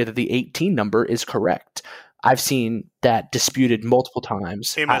reiterated that the 18 number is correct. I've seen that disputed multiple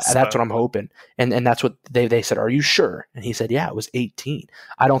times. That's what I'm hoping. And that's what they said, are you sure? And he said, yeah, it was 18.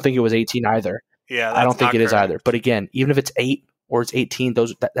 I don't think it was 18 either. Yeah, I don't think it is either. But again, even if it's 8 or it's 18,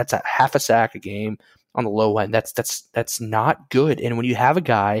 that's a half a sack a game on the low end. That's not good. And when you have a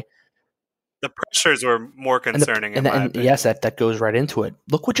guy, the pressures were more concerning. And yes, that goes right into it.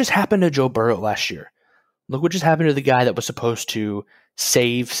 Look what just happened to Joe Burrow last year. Look what just happened to the guy that was supposed to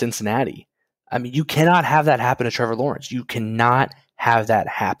save Cincinnati. I mean, you cannot have that happen to Trevor Lawrence. You cannot have that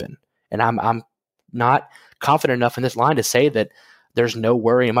happen. And I'm not confident enough in this line to say that there's no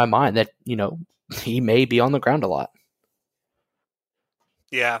worry in my mind that he may be on the ground a lot.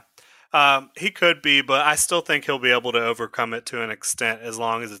 Yeah. He could be, but I still think he'll be able to overcome it to an extent as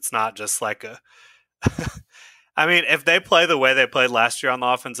long as it's not just like a I mean, if they play the way they played last year on the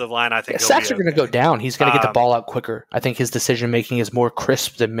offensive line, I think sacks are going to go down. He's going to get the ball out quicker. I think his decision-making is more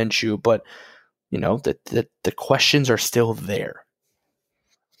crisp than Minshew, but the questions are still there.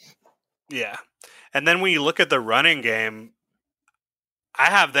 Yeah. And then when you look at the running game, I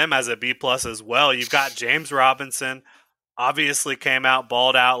have them as a B+ as well. You've got James Robinson, obviously came out,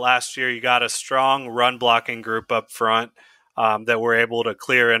 balled out last year. You got a strong run blocking group up front that were able to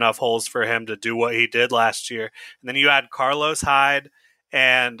clear enough holes for him to do what he did last year. And then you add Carlos Hyde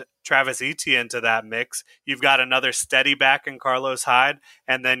and Travis Etienne to that mix. You've got another steady back in Carlos Hyde,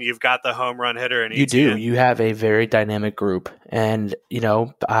 and then you've got the home run hitter in Etienne. You do. You have a very dynamic group. And,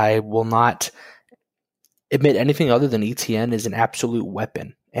 I will not admit anything other than Etienne is an absolute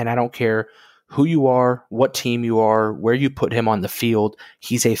weapon. And I don't care who you are, what team you are, where you put him on the field,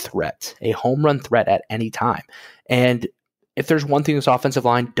 he's a threat, a home run threat at any time. And if there's one thing this offensive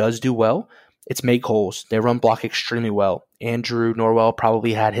line does do well, it's make holes. They run block extremely well. Andrew Norwell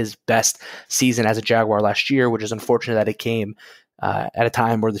probably had his best season as a Jaguar last year, which is unfortunate that it came at a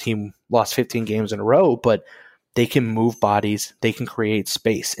time where the team lost 15 games in a row, but they can move bodies, they can create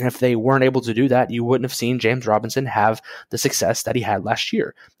space. And if they weren't able to do that, you wouldn't have seen James Robinson have the success that he had last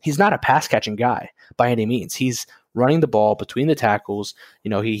year. He's not a pass-catching guy by any means. He's running the ball between the tackles.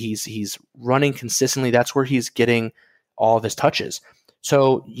 He's running consistently. That's where he's getting all of his touches.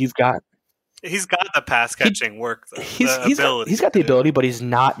 So he's got the pass catching work. He's got the ability, but he's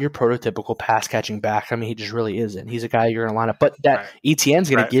not your prototypical pass catching back. I mean, he just really isn't. He's a guy you're going to line up, but that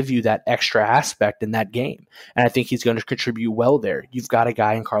Etienne's going to give you that extra aspect in that game, and I think he's going to contribute well there. You've got a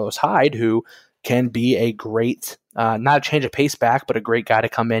guy in Carlos Hyde who can be a great, not a change of pace back, but a great guy to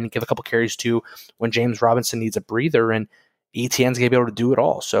come in and give a couple carries to when James Robinson needs a breather, and Etienne's going to be able to do it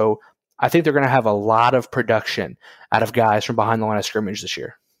all. So I think they're going to have a lot of production out of guys from behind the line of scrimmage this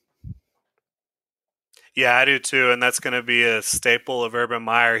year. Yeah, I do too, and that's going to be a staple of Urban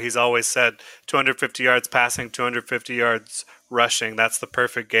Meyer. He's always said 250 yards passing, 250 yards rushing. That's the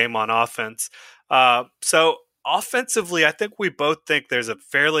perfect game on offense. So offensively, I think we both think there's a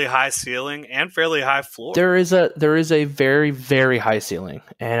fairly high ceiling and fairly high floor. There is a very, very high ceiling,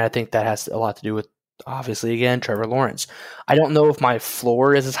 and I think that has a lot to do with Obviously, again, Trevor Lawrence. I don't know if my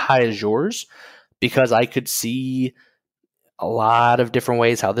floor is as high as yours because I could see a lot of different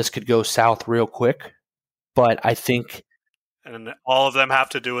ways how this could go south real quick. But I think And all of them have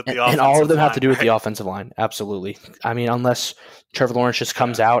to do with the and all of offensive them have to line, do with the right? offensive line. Absolutely. I mean, unless Trevor Lawrence just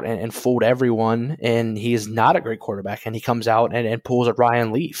comes Yeah. out and fooled everyone and he is not a great quarterback and he comes out and pulls a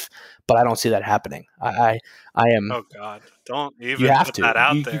Ryan Leaf. But I don't see that happening. I am. Oh God, don't You even have put to. that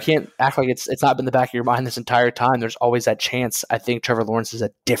out You there. can't act like it's not been in the back of your mind this entire time. There's always that chance. I think Trevor Lawrence is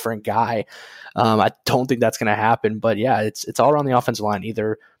a different guy. I don't think that's going to happen. But yeah, it's all around the offensive line.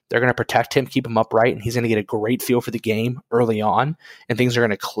 Either they're going to protect him, keep him upright, and he's going to get a great feel for the game early on, and things are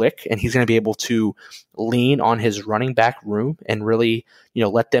going to click, and he's going to be able to lean on his running back room and really,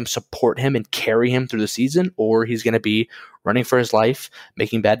 let them support him and carry him through the season, or he's going to be running for his life,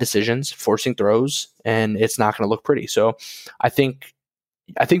 making bad decisions, forcing throws, and it's not going to look pretty. So I think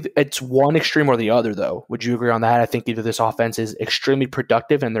it's one extreme or the other, though. Would you agree on that? I think either this offense is extremely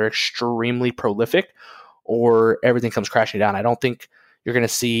productive and they're extremely prolific, or everything comes crashing down. I don't think you're going to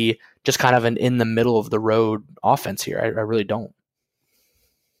see just kind of an in the middle of the road offense here. I really don't.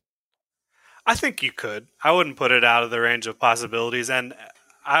 I think you could. I wouldn't put it out of the range of possibilities, and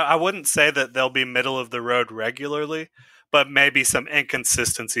I wouldn't say that they'll be middle of the road regularly, but maybe some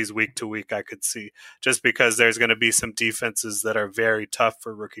inconsistencies week to week I could see, just because there's going to be some defenses that are very tough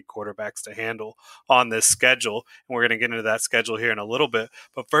for rookie quarterbacks to handle on this schedule, and we're going to get into that schedule here in a little bit.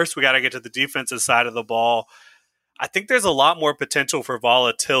 But first, we got to get to the defensive side of the ball. I think there's a lot more potential for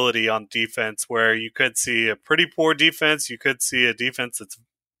volatility on defense where you could see a pretty poor defense. You could see a defense that's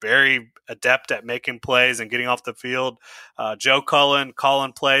very adept at making plays and getting off the field. Joe Cullen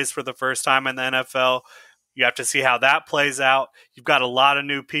calling plays for the first time in the NFL. You have to see how that plays out. You've got a lot of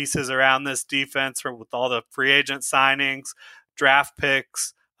new pieces around this defense with all the free agent signings, draft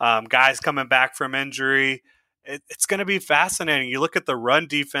picks, guys coming back from injury. It's going to be fascinating. You look at the run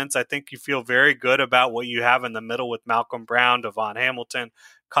defense, I think you feel very good about what you have in the middle with Malcolm Brown, Devon Hamilton,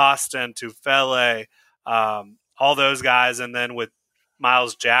 Costin, Tufele, all those guys. And then with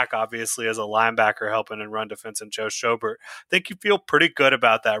Miles Jack, obviously, as a linebacker helping in run defense, and Joe Schobert. I think you feel pretty good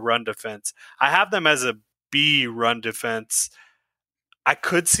about that run defense. I have them as a B run defense. I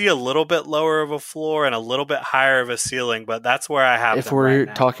could see a little bit lower of a floor and a little bit higher of a ceiling, but that's where I have If them right we're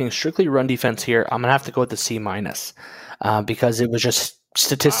now. talking strictly run defense here, I'm gonna have to go with the C minus because it was just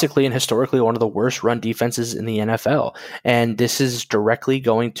statistically and historically one of the worst run defenses in the NFL, and this is directly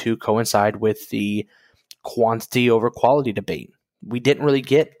going to coincide with the quantity over quality debate. We didn't really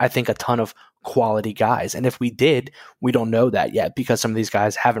get, I think, a ton of quality guys. And if we did, we don't know that yet because some of these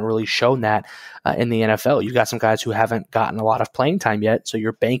guys haven't really shown that in the NFL. You got some guys who haven't gotten a lot of playing time yet. So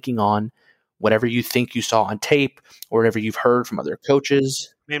you're banking on whatever you think you saw on tape or whatever you've heard from other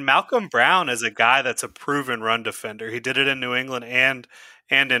coaches. I mean, Malcolm Brown is a guy that's a proven run defender. He did it in New England and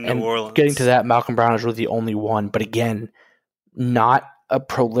in New And getting to Orleans. that, Malcolm Brown is really the only one. But again, not a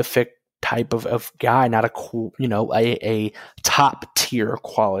prolific type of guy, not a cool, a top tier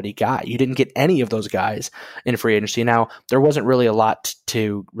quality guy. You didn't get any of those guys in free agency. Now, there wasn't really a lot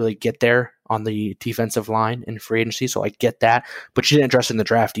to really get there on the defensive line in free agency, so I get that. But you didn't address it in the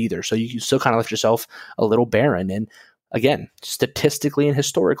draft either, so you still kind of left yourself a little barren. And again, statistically and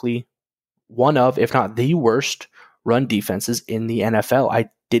historically, one of, if not the worst run defenses in the NFL. I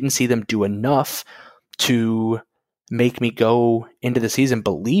didn't see them do enough to make me go into the season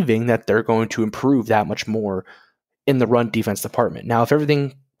believing that they're going to improve that much more in the run defense department. Now, if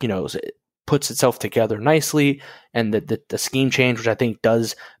everything, puts itself together nicely and the scheme change, which I think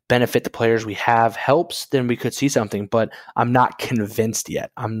does benefit the players we have, helps, then we could see something. But I'm not convinced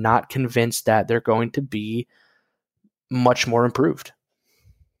yet. I'm not convinced that they're going to be much more improved.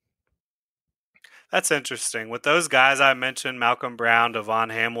 That's interesting. With those guys I mentioned, Malcolm Brown, Devon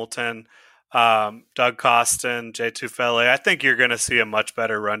Hamilton, Doug Costin, Jay Tufele, I think you're going to see a much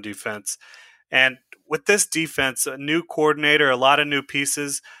better run defense. And with this defense, a new coordinator, a lot of new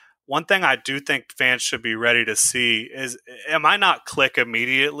pieces, one thing I do think fans should be ready to see is it might not click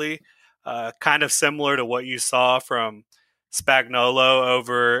immediately, kind of similar to what you saw from Spagnuolo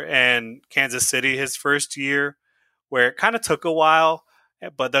over in Kansas City his first year, where it kind of took a while.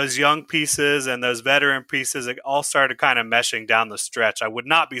 But those young pieces and those veteran pieces, it all started kind of meshing down the stretch. I would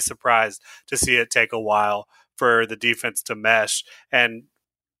not be surprised to see it take a while for the defense to mesh. And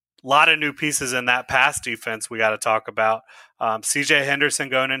a lot of new pieces in that pass defense we got to talk about. CJ Henderson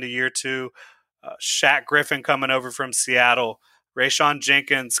going into year two, Shaq Griffin coming over from Seattle, Rayshawn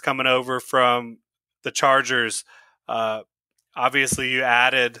Jenkins coming over from the Chargers. Obviously, you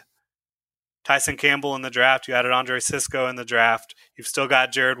added Tyson Campbell in the draft. You added Andre Sisco in the draft. You've still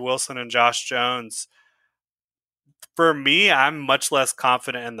got Jared Wilson and Josh Jones. For me, I'm much less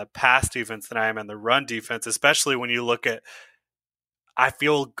confident in the pass defense than I am in the run defense, especially when you look at, I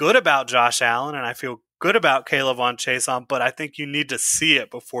feel good about Josh Allen and I feel good about Caleb on Chason, but I think you need to see it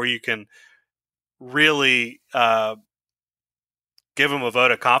before you can really give him a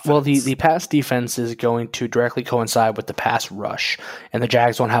vote of confidence. Well, the pass defense is going to directly coincide with the pass rush, and the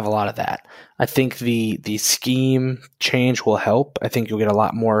Jags don't have a lot of that. I think the scheme change will help. I think you'll get a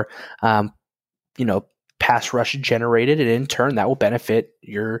lot more, pass rush generated, and in turn, that will benefit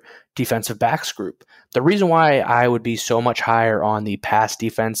your defensive backs group. The reason why I would be so much higher on the pass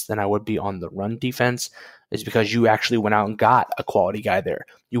defense than I would be on the run defense is because you actually went out and got a quality guy there.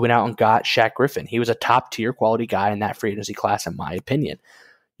 You went out and got Shaq Griffin. He was a top-tier quality guy in that free agency class, in my opinion.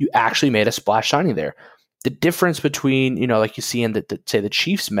 You actually made a splash signing there. The difference between, like you see in the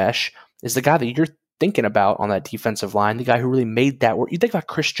Chiefs mesh is the guy that you're thinking about on that defensive line, the guy who really made that work. You think about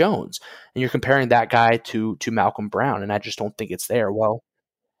Chris Jones, and you're comparing that guy to Malcolm Brown, and I just don't think it's there. Well,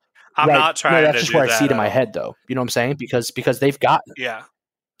 I'm right. not trying no, that's to just do where I that see it in at my all. head, though. You know what I'm saying? Because they've got. Yeah.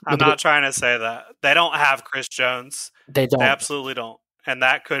 I'm not trying to say that. They don't have Chris Jones. They don't. They absolutely don't. And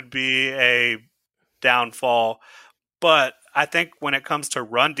that could be a downfall. But I think when it comes to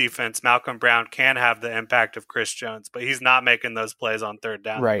run defense, Malcolm Brown can have the impact of Chris Jones, but he's not making those plays on third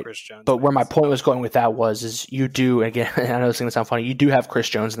down right. that Chris Jones But makes. where my point was going with that is you do, again, I know it's going to sound funny, you do have Chris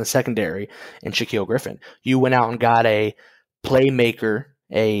Jones in the secondary and Shaquille Griffin. You went out and got a playmaker,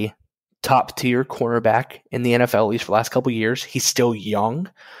 a top-tier cornerback in the NFL, at least for the last couple of years. He's still young,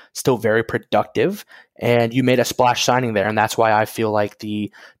 still very productive, and you made a splash signing there, and that's why I feel like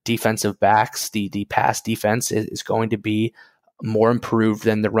the defensive backs, the pass defense is going to be more improved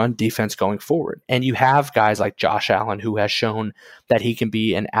than the run defense going forward. And you have guys like Josh Allen, who has shown that he can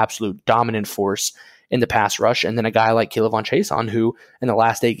be an absolute dominant force in the pass rush, and then a guy like Caleb Chason, who in the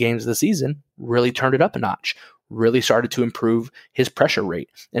last 8 games of the season really turned it up a notch, really started to improve his pressure rate.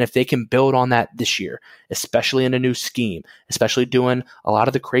 And if they can build on that this year, especially in a new scheme, especially doing a lot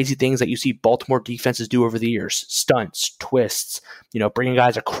of the crazy things that you see Baltimore defenses do over the years, stunts, twists, bringing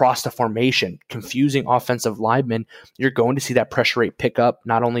guys across the formation, confusing offensive linemen, you're going to see that pressure rate pick up,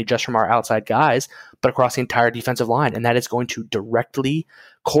 not only just from our outside guys, but across the entire defensive line. And that is going to directly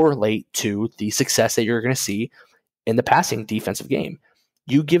correlate to the success that you're going to see in the passing defensive game.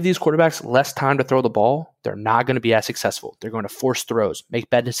 You give these quarterbacks less time to throw the ball, they're not going to be as successful. They're going to force throws,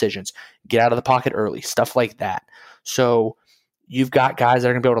 make bad decisions, get out of the pocket early, stuff like that. So you've got guys that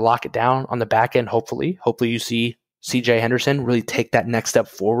are going to be able to lock it down on the back end, hopefully. Hopefully you see C.J. Henderson really take that next step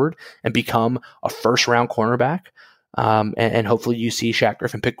forward and become a first-round cornerback. And hopefully you see Shaq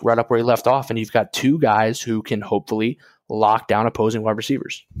Griffin pick right up where he left off, and you've got 2 guys who can hopefully lock down opposing wide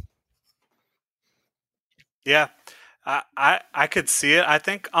receivers. Yeah. I could see it. I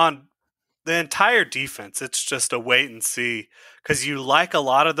think on the entire defense, it's just a wait and see, because you like a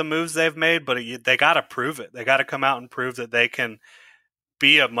lot of the moves they've made, but they got to prove it. They got to come out and prove that they can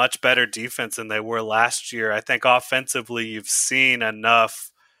be a much better defense than they were last year. I think offensively, you've seen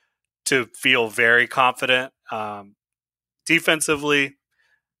enough to feel very confident. Defensively,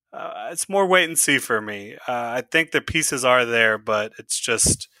 it's more wait and see for me. I think the pieces are there, but it's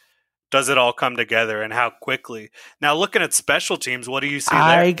just, does it all come together and how quickly? Now, looking at special teams, what do you see there?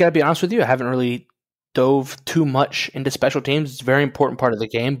 I got to be honest with you, I haven't really dove too much into special teams. It's a very important part of the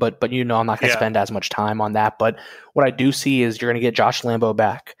game, but I'm not going to spend as much time on that. But what I do see is you're going to get Josh Lambo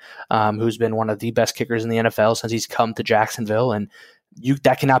back, who's been one of the best kickers in the NFL since he's come to Jacksonville, and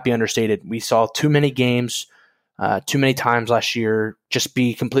that cannot be understated. We saw too many games, too many times last year just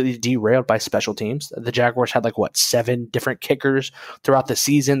be completely derailed by special teams. The Jaguars had 7 different kickers throughout the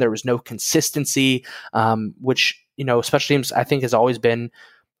season. There was no consistency, which, special teams I think has always been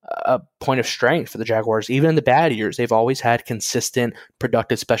a point of strength for the Jaguars. Even in the bad years, they've always had consistent,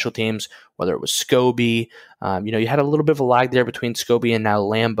 productive special teams, whether it was Scobie. You had a little bit of a lag there between Scobie and now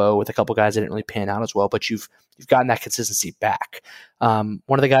Lambo with a couple guys that didn't really pan out as well, but you've gotten that consistency back. One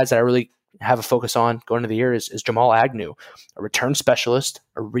of the guys that I really have a focus on going into the year is Jamal Agnew, a return specialist,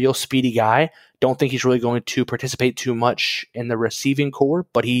 a real speedy guy. Don't think he's really going to participate too much in the receiving core,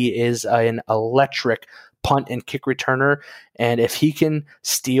 but he is an electric punt and kick returner. And if he can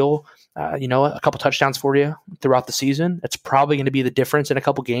steal, a couple touchdowns for you throughout the season, it's probably going to be the difference in a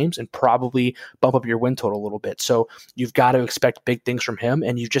couple games and probably bump up your win total a little bit. So you've got to expect big things from him,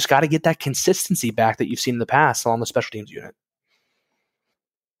 and you've just got to get that consistency back that you've seen in the past along the special teams unit.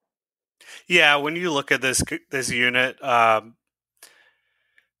 Yeah, when you look at this unit,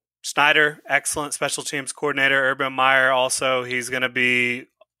 Snyder, excellent special teams coordinator. Urban Meyer also, he's going to be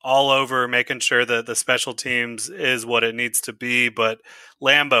all over making sure that the special teams is what it needs to be. But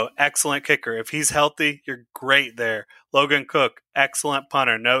Lambo, excellent kicker. If he's healthy, you're great there. Logan Cook, excellent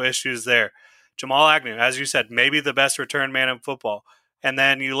punter. No issues there. Jamal Agnew, as you said, maybe the best return man in football. And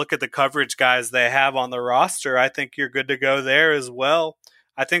then you look at the coverage guys they have on the roster, I think you're good to go there as well.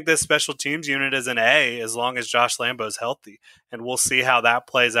 I think this special teams unit is an A as long as Josh Lambo is healthy. And we'll see how that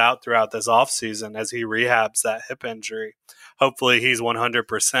plays out throughout this offseason as he rehabs that hip injury. Hopefully he's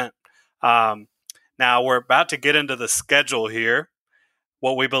 100%. Now we're about to get into the schedule here.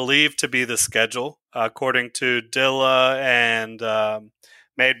 What we believe to be the schedule, according to Dilla and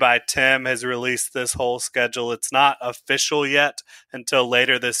Made by Tim, has released this whole schedule. It's not official yet until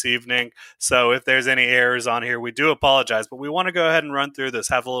later this evening. So if there's any errors on here, we do apologize. But we want to go ahead and run through this,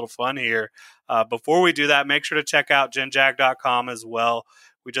 have a little fun here. Before we do that, make sure to check out genjag.com as well.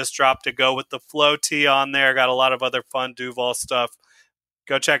 We just dropped a Go with the Flow tee on there. Got a lot of other fun Duval stuff.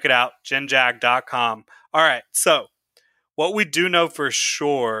 Go check it out, genjag.com. All right, so what we do know for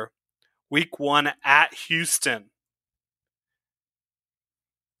sure, week 1 at Houston.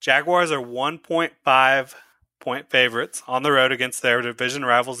 Jaguars are 1.5 point favorites on the road against their division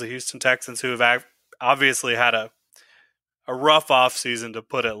rivals, the Houston Texans, who have obviously had a rough offseason, to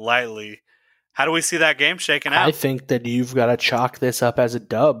put it lightly. How do we see that game shaking out? I think that you've got to chalk this up as a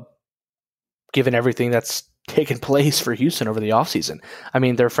dub, given everything that's taken place for Houston over the offseason. I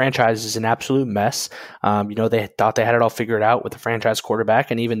mean, their franchise is an absolute mess. They thought they had it all figured out with the franchise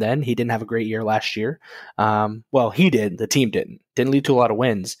quarterback, and even then, he didn't have a great year last year. Well, he did. The team didn't. Didn't lead to a lot of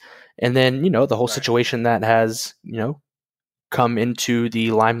wins. And then, the whole situation that has, come into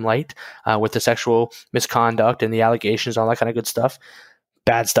the limelight with the sexual misconduct and the allegations, all that kind of good stuff.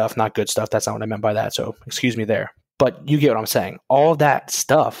 Bad stuff, not good stuff. That's not what I meant by that. So excuse me there. But you get what I'm saying. All that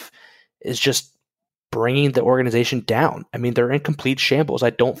stuff is just bringing the organization down. I mean, they're in complete shambles. I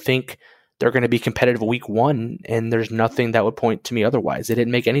don't think they're going to be competitive week 1, and there's nothing that would point to me otherwise. They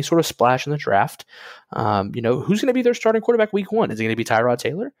didn't make any sort of splash in the draft. Who's going to be their starting quarterback week 1? Is it going to be Tyrod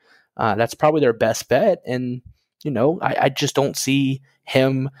Taylor? That's probably their best bet. And, I just don't see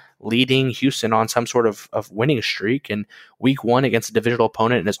him leading Houston on some sort of winning streak. And week 1 against a divisional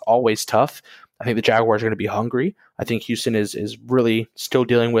opponent is always tough. I think the Jaguars are going to be hungry. I think Houston is really still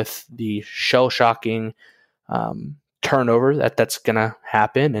dealing with the shell-shocking turnover that's going to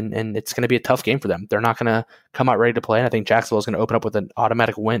happen, and it's going to be a tough game for them. They're not going to come out ready to play, and I think Jacksonville is going to open up with an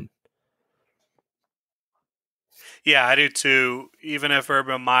automatic win. Yeah, I do too. Even if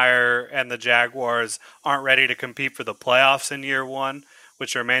Urban Meyer and the Jaguars aren't ready to compete for the playoffs in year 1,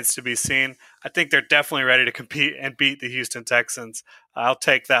 which remains to be seen, I think they're definitely ready to compete and beat the Houston Texans. I'll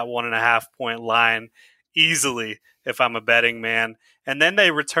take that 1.5 point line easily if I'm a betting man. And then they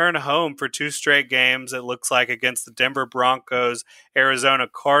return home for 2 straight games, it looks like, against the Denver Broncos, Arizona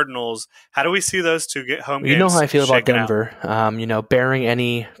Cardinals. How do we see those 2 home games? You know how I feel about shaking out? Denver. Bearing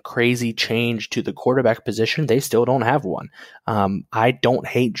any crazy change to the quarterback position, they still don't have one. I don't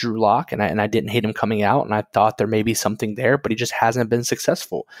hate Drew Lock, and I didn't hate him coming out, and I thought there may be something there, but he just hasn't been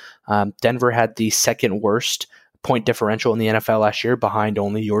successful. Denver had the second worst point differential in the NFL last year, behind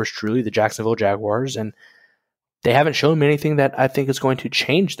only yours truly, the Jacksonville Jaguars, and they haven't shown me anything that I think is going to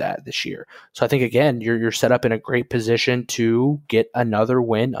change that this year. So I think, again, you're set up in a great position to get another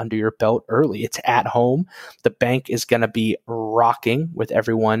win under your belt early. It's at home. The bank is going to be rocking with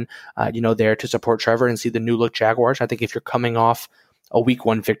everyone, there to support Trevor and see the new look Jaguars. I think if you're coming off a week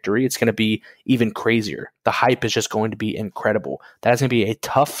 1 victory, it's going to be even crazier. The hype is just going to be incredible. That's going to be a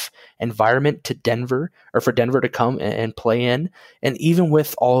tough environment to Denver, or for Denver to come and play in. And even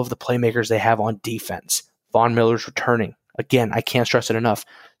with all of the playmakers they have on defense, Von Miller's returning. Again, I can't stress it enough.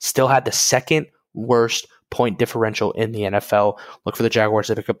 Still had the second worst point differential in the NFL. Look for the Jaguars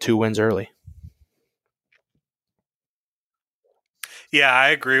to pick up 2 wins early. Yeah,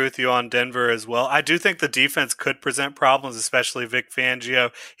 I agree with you on Denver as well. I do think the defense could present problems, especially Vic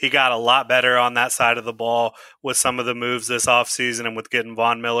Fangio. He got a lot better on that side of the ball with some of the moves this offseason and with getting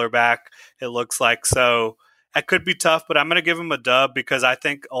Von Miller back, it looks like. So it could be tough, but I'm going to give him a dub because I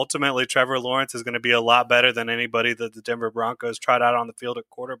think ultimately Trevor Lawrence is going to be a lot better than anybody that the Denver Broncos tried out on the field at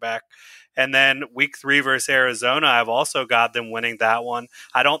quarterback. And then week 3 versus Arizona, I've also got them winning that one.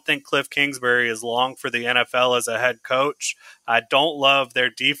 I don't think Cliff Kingsbury is long for the NFL as a head coach. I don't love their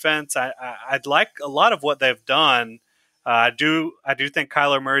defense. I'd like a lot of what they've done. I do think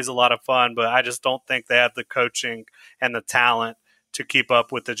Kyler Murray's a lot of fun, but I just don't think they have the coaching and the talent to keep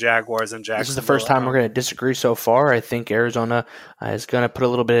up with the Jaguars and Jacksonville. This is the first time we're going to disagree so far. I think Arizona is going to put a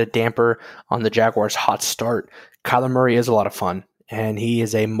little bit of damper on the Jaguars' hot start. Kyler Murray is a lot of fun, and he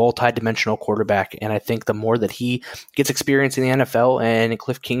is a multi-dimensional quarterback. And I think the more that he gets experience in the NFL and in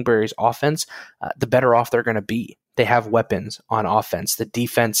Cliff Kingsbury's offense, the better off they're going to be. They have weapons on offense. The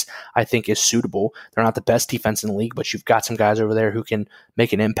defense, I think, is suitable. They're not the best defense in the league, but you've got some guys over there who can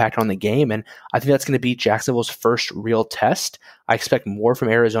make an impact on the game. And I think that's going to be Jacksonville's first real test. I expect more from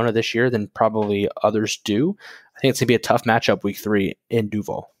Arizona this year than probably others do. I think it's going to be a tough matchup week 3 in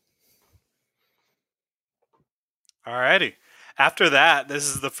Duval. All righty. After that, this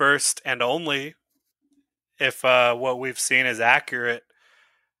is the first and only, if what we've seen is accurate,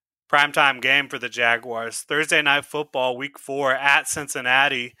 primetime game for the Jaguars. Thursday Night Football, Week 4 at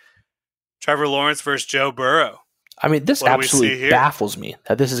Cincinnati. Trevor Lawrence versus Joe Burrow. I mean, this absolutely baffles me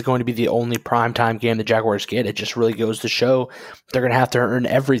that this is going to be the only primetime game the Jaguars get. It just really goes to show they're going to have to earn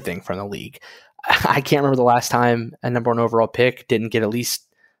everything from the league. I can't remember the last time a number 1 overall pick didn't get at least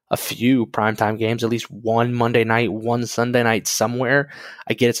a few primetime games, at least one Monday night, one Sunday night somewhere.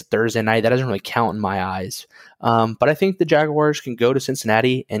 I get it's a Thursday night. That doesn't really count in my eyes. But I think the Jaguars can go to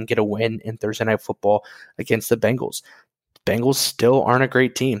Cincinnati and get a win in Thursday Night Football against the Bengals. Bengals still aren't a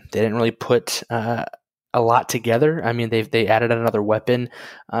great team. They didn't really put a lot together. I mean, they added another weapon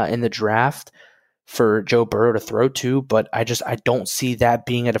in the draft for Joe Burrow to throw to, but I don't see that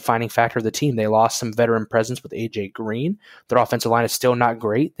being a defining factor of the team. They lost some veteran presence with A.J. Green. Their offensive line is still not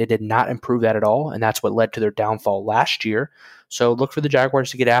great. They did not improve that at all, and that's what led to their downfall last year. So look for the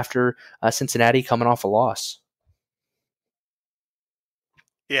Jaguars to get after Cincinnati coming off a loss.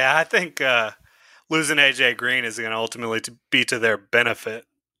 Yeah, I think losing A.J. Green is going to ultimately be to their benefit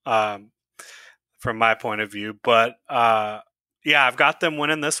from my point of view. But, yeah, I've got them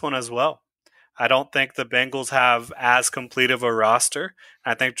winning this one as well. I don't think the Bengals have as complete of a roster.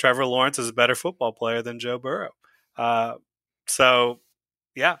 I think Trevor Lawrence is a better football player than Joe Burrow. So,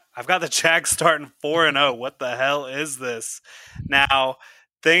 yeah, I've got the Jags starting 4-0. What the hell is this? Now,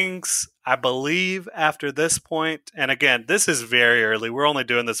 things, I believe, after this point, and again, this is very early. We're only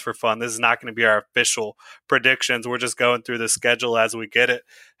doing this for fun. This is not going to be our official predictions. We're just going through the schedule as we get it,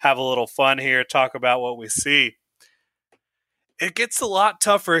 have a little fun here, talk about what we see. It gets a lot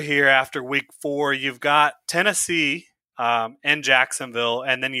tougher here after week 4. You've got Tennessee in Jacksonville,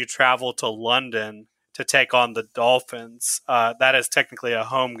 and then you travel to London to take on the Dolphins. That is technically a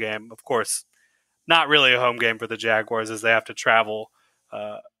home game. Of course, not really a home game for the Jaguars as they have to travel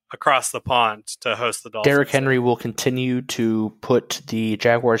across the pond to host the Dolphins. Derrick Henry will continue to put the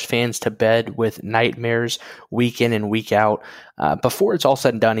Jaguars fans to bed with nightmares week in and week out. Before it's all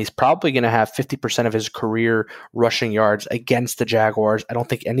said and done, he's probably going to have 50% of his career rushing yards against the Jaguars. I don't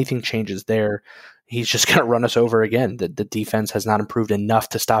think anything changes there. He's just going to run us over again. The defense has not improved enough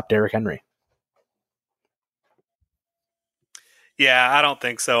to stop Derrick Henry. Yeah, I don't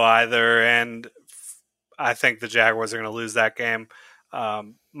think so either. And I think the Jaguars are going to lose that game.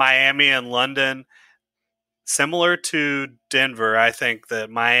 Miami and London, similar to Denver, I think that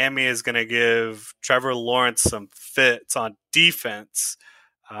Miami is going to give Trevor Lawrence some fits on defense.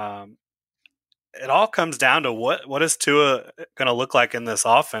 It all comes down to what is Tua going to look like in this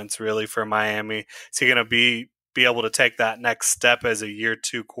offense, really, for Miami. Is he going to be able to take that next step as a year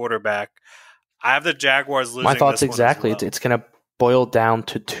 2 quarterback? I have the Jaguars losing. My thoughts this exactly. One as well. It's going to boil down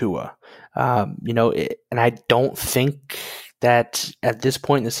to Tua. And I don't think that at this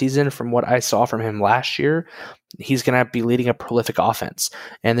point in the season, from what I saw from him last year, he's going to be leading a prolific offense.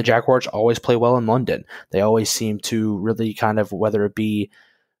 And the Jaguars always play well in London. They always seem to really kind of, whether it be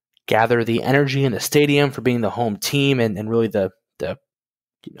gather the energy in the stadium for being the home team and really the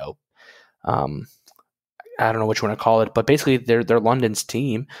I don't know what you want to call it, but basically they're London's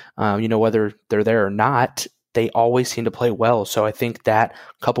team. Whether they're there or not, they always seem to play well. So I think that,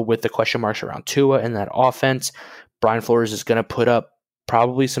 coupled with the question marks around Tua and that offense, Brian Flores is going to put up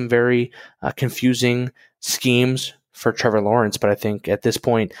probably some very confusing schemes for Trevor Lawrence. But I think at this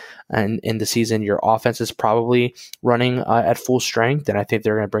point in the season, your offense is probably running at full strength, and I think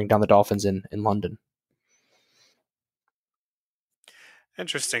they're going to bring down the Dolphins in London.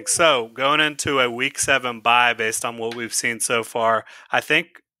 Interesting. So going into a week 7 bye based on what we've seen so far, I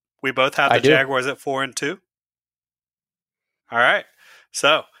think we both have the Jaguars at 4-2. All right.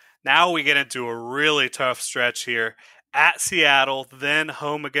 So now we get into a really tough stretch here. At Seattle, then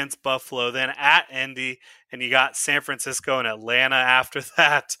home against Buffalo, then at Indy, and you got San Francisco and Atlanta after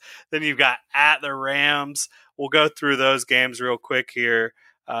that. Then you've got at the Rams. We'll go through those games real quick here.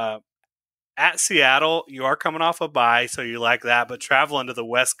 At Seattle, you are coming off a bye, so you like that, but traveling to the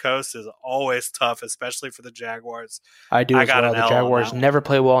West Coast is always tough, especially for the Jaguars. I do as well. The Jaguars never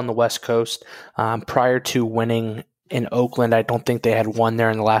play well on the West Coast. Prior to winning in Oakland. I don't think they had won there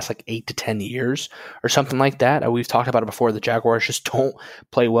in the last 8 to 10 years or something like that. We've talked about it before. The Jaguars just don't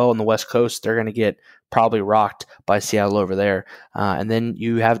play well on the West Coast. They're going to get probably rocked by Seattle over there. And then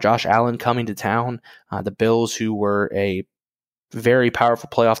you have Josh Allen coming to town. The Bills, who were a very powerful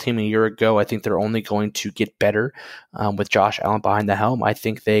playoff team a year ago, I think they're only going to get better with Josh Allen behind the helm. I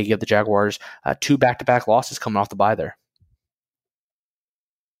think they give the Jaguars 2 back-to-back losses coming off the bye there.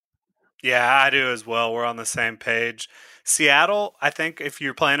 Yeah, I do as well. We're on the same page. Seattle, I think if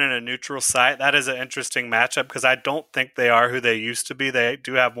you're playing in a neutral site, that is an interesting matchup because I don't think they are who they used to be. They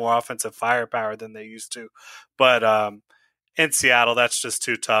do have more offensive firepower than they used to. But in Seattle, that's just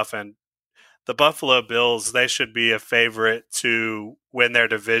too tough. And the Buffalo Bills, they should be a favorite to win their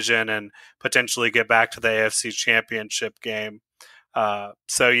division and potentially get back to the AFC Championship game.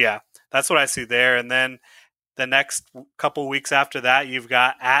 So, yeah, that's what I see there. And then the next couple weeks after that, you've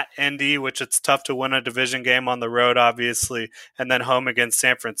got at Indy, which it's tough to win a division game on the road, obviously, and then home against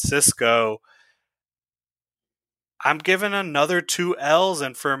San Francisco. I'm giving another 2 L's,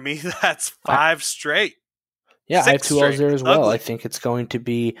 and for me, that's 5 straight. Yeah, I have 2 L's there as well. Ugly. I think it's going to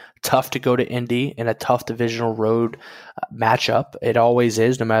be tough to go to Indy in a tough divisional road matchup. It always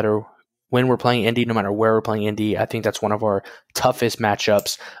is, no matter when we're playing Indy, no matter where we're playing Indy. I think that's one of our toughest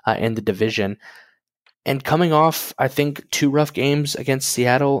matchups in the division. And coming off, I think, 2 rough games against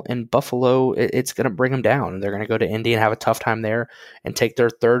Seattle and Buffalo, it's going to bring them down. They're going to go to Indy and have a tough time there and take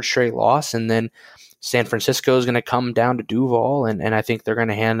their 3rd straight loss. And then San Francisco is going to come down to Duval, and I think they're going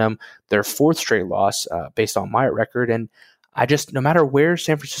to hand them their 4th straight loss based on my record. And I just, no matter where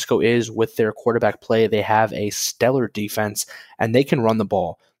San Francisco is with their quarterback play, they have a stellar defense, and they can run the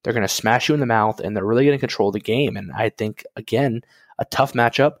ball. They're going to smash you in the mouth, and they're really going to control the game. And I think, again, a tough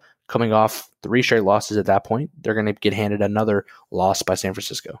matchup. Coming off 3 straight losses at that point, they're going to get handed another loss by San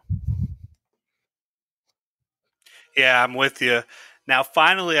Francisco. Yeah, I'm with you. Now,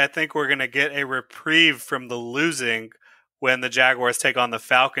 finally, I think we're going to get a reprieve from the losing when the Jaguars take on the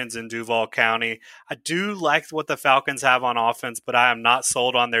Falcons in Duval County. I do like what the Falcons have on offense, but I am not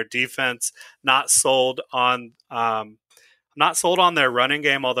sold on their defense, not sold on their running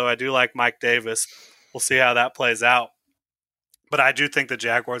game, although I do like Mike Davis. We'll see how that plays out. But I do think the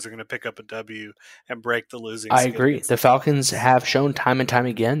Jaguars are going to pick up a W and break the losing I skid. agree. The Falcons have shown time and time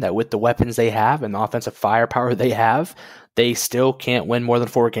again that with the weapons they have and the offensive firepower they have, they still can't win more than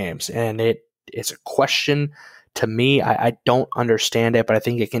 4 games. And it's a question to me. I don't understand it, but I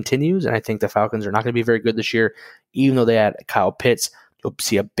think it continues. And I think the Falcons are not going to be very good this year, even though they had Kyle Pitts. You'll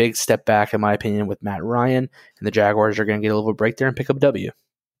see a big step back, in my opinion, with Matt Ryan. And the Jaguars are going to get a little break there and pick up a W.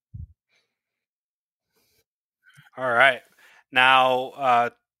 All right.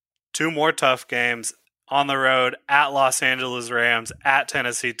 Now, 2 more tough games on the road at Los Angeles Rams, at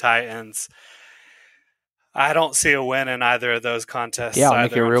Tennessee Titans. I don't see a win in either of those contests. Yeah, I'll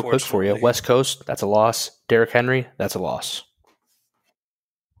make it real quick for you. West Coast, that's a loss. Derrick Henry, that's a loss.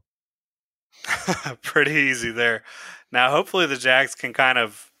 Pretty easy there. Now, hopefully the Jags can kind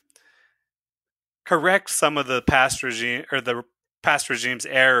of correct some of the past regime's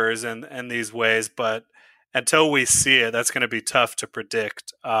errors in these ways, but until we see it, that's going to be tough to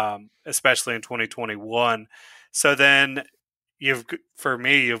predict, especially in 2021. So then you've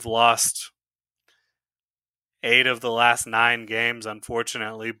lost 8 of the last 9 games,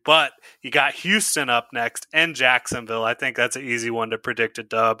 unfortunately. But you got Houston up next and Jacksonville. I think that's an easy one to predict a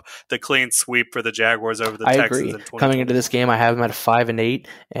dub. The clean sweep for the Jaguars over the Texans agree. in 2020. Coming into this game, I have them at 5-8,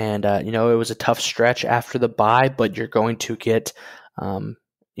 and it was a tough stretch after the bye, but you're going to get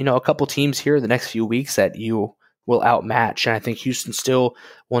a couple teams here the next few weeks that you will outmatch. And I think Houston still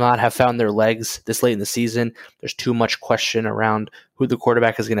will not have found their legs this late in the season. There's too much question around who the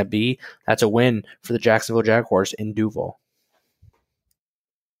quarterback is going to be. That's a win for the Jacksonville Jaguars in Duval.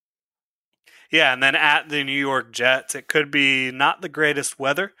 Yeah, and then at the New York Jets, it could be not the greatest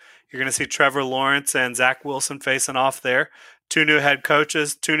weather. You're going to see Trevor Lawrence and Zach Wilson facing off there. 2 new head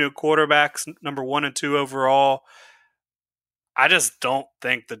coaches, 2 new quarterbacks, number 1 and 2 overall. I just don't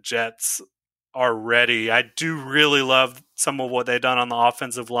think the Jets are ready. I do really love some of what they've done on the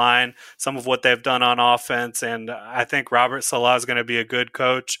offensive line, some of what they've done on offense, and I think Robert Saleh is going to be a good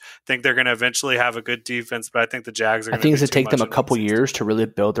coach. I think they're going to eventually have a good defense, but I think the Jags are going to I think it's going to take them a couple years to really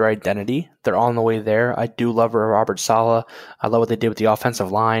build their identity. They're on the way there. I do love Robert Saleh. I love what they did with the offensive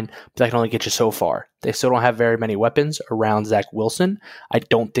line, but that can only get you so far. They still don't have very many weapons around Zach Wilson. I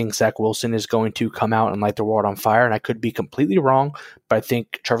don't think Zach Wilson is going to come out and light the world on fire, and I could be completely wrong, but I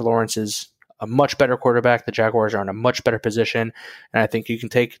think Trevor Lawrence is a much better quarterback. The Jaguars are in a much better position, and I think you can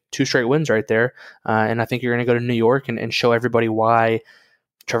take 2 straight wins right there. And I think you're going to go to New York and show everybody why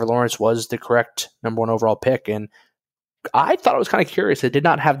Trevor Lawrence was the correct number 1 overall pick. And I thought it was kind of curious. They did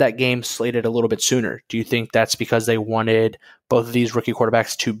not have that game slated a little bit sooner. Do you think that's because they wanted both of these rookie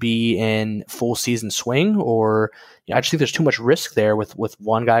quarterbacks to be in full season swing, or I just think there's too much risk there with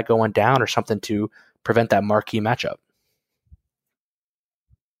one guy going down or something to prevent that marquee matchup?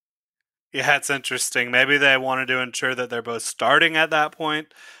 Yeah, it's interesting. Maybe they wanted to ensure that they're both starting at that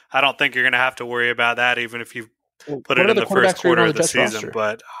point. I don't think you're going to have to worry about that, even if you Well, put what it in other the first quarterbacks are even quarter on the of the Jets season. roster?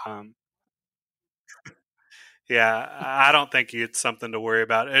 But yeah, I don't think it's something to worry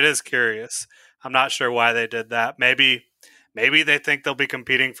about. It is curious. I'm not sure why they did that. Maybe they think they'll be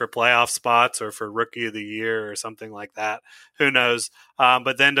competing for playoff spots or for rookie of the year or something like that. Who knows?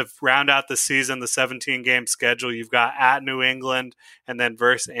 But then to round out the season, the 17 game schedule, you've got at New England and then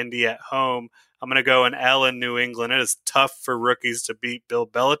versus Indy at home. I'm going to go an L in New England. It is tough for rookies to beat Bill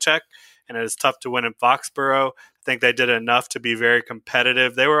Belichick, and it is tough to win in Foxborough. I think they did enough to be very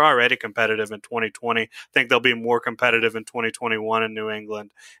competitive. They were already competitive in 2020. I think they'll be more competitive in 2021 in New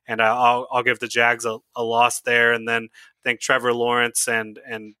England. And I'll give the Jags a loss there. And then I think Trevor Lawrence and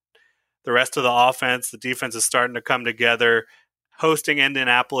the rest of the offense, the defense is starting to come together. Hosting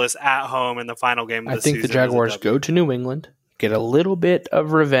Indianapolis at home in the final game of I the think the season is a Jaguars W. go to New England, get a little bit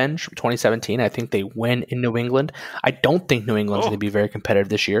of revenge from 2017. I think they win in New England. I don't think New England's going to be very competitive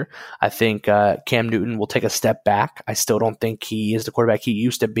this year. I think Cam Newton will take a step back. I still don't think he is the quarterback he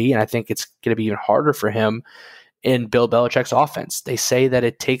used to be, and I think it's going to be even harder for him in Bill Belichick's offense. They say that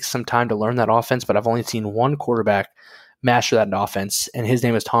it takes some time to learn that offense, but I've only seen one quarterback master that offense, and his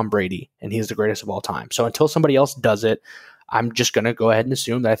name is Tom Brady, and he's the greatest of all time. So until somebody else does it, I'm just going to go ahead and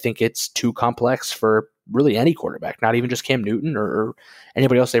assume that I think it's too complex for really any quarterback, not even just Cam Newton or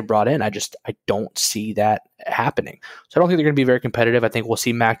anybody else they've brought in. I don't see that happening. So I don't think they're going to be very competitive. I think we'll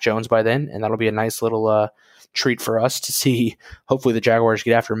see Mac Jones by then, and that'll be a nice little treat for us to see. Hopefully the Jaguars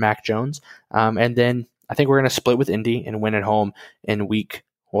get after Mac Jones. And then I think we're going to split with Indy and win at home in week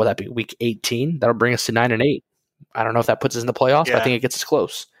 18. That'll bring us to 9-8. I don't know if that puts us in the playoffs, but I think it gets us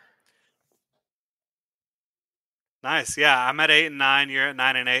close. Nice. Yeah, I'm at 8-9. You're at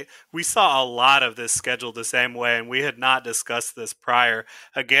 9-8. We saw a lot of this schedule the same way, and we had not discussed this prior.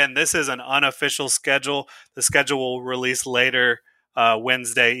 Again, this is an unofficial schedule. The schedule will release later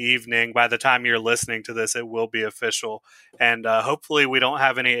Wednesday evening. By the time you're listening to this, it will be official, and hopefully, we don't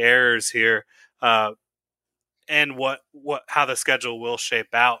have any errors here. And how the schedule will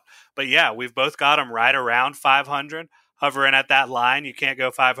shape out. But yeah, we've both got them right around 500, hovering at that line. You can't go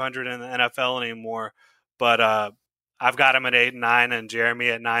 500 in the NFL anymore. But I've got them at 8-9 and Jeremy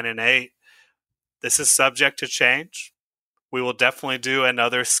at 9-8. This is subject to change. We will definitely do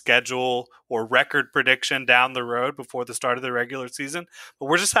another schedule or record prediction down the road before the start of the regular season. But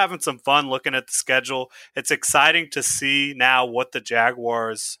we're just having some fun looking at the schedule. It's exciting to see now what the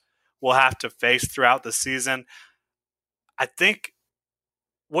Jaguars will have to face throughout the season. I think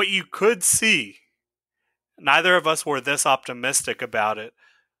what you could see, neither of us were this optimistic about it,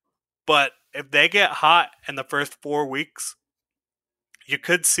 but if they get hot in the first 4 weeks, you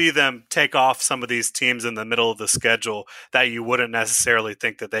could see them take off some of these teams in the middle of the schedule that you wouldn't necessarily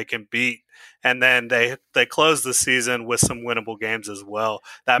think that they can beat. And then they close the season with some winnable games as well.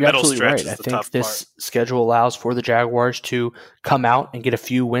 That You're middle absolutely stretch right. is I the think tough this part. schedule allows for the Jaguars to come out and get a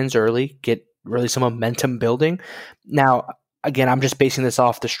few wins early, get really some momentum building. Now, again, I'm just basing this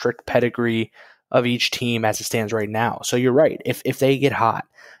off the strict pedigree of each team as it stands right now. So you're right. If they get hot,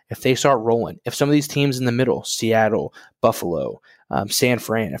 if they start rolling, if some of these teams in the middle, Seattle, Buffalo, San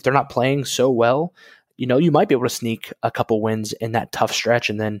Fran, if they're not playing so well, you might be able to sneak a couple wins in that tough stretch,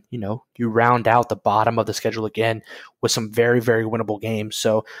 and then, you round out the bottom of the schedule again with some very, very winnable games.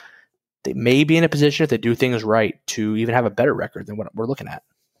 So they may be in a position, if they do things right, to even have a better record than what we're looking at.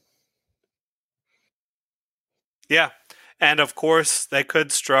 Yeah. And of course, they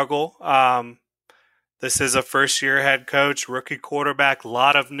could struggle. This is a first-year head coach, rookie quarterback, a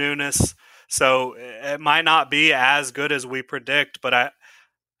lot of newness. So it might not be as good as we predict, but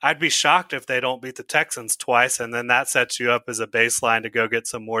I'd be shocked if they don't beat the Texans twice, and then that sets you up as a baseline to go get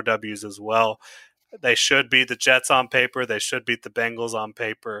some more W's as well. They should beat the Jets on paper. They should beat the Bengals on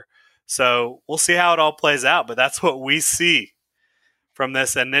paper. So we'll see how it all plays out, but that's what we see from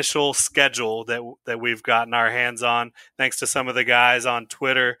this initial schedule that we've gotten our hands on, thanks to some of the guys on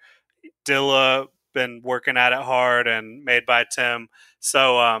Twitter. Dilla been working at it hard and made by Tim.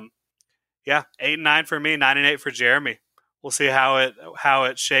 So yeah, 8-9 for me, 9-8 for Jeremy. We'll see how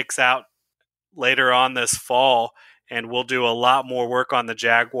it shakes out later on this fall, and we'll do a lot more work on the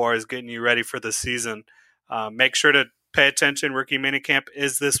Jaguars, getting you ready for the season. Make sure to pay attention. Rookie minicamp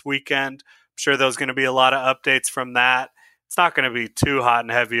is this weekend. I'm sure there's going to be a lot of updates from that. it's not going to be too hot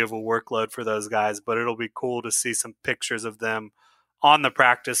and heavy of a workload for those guys, but it'll be cool to see some pictures of them on the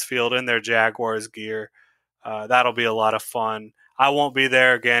practice field in their Jaguars gear. That'll be a lot of fun. I won't be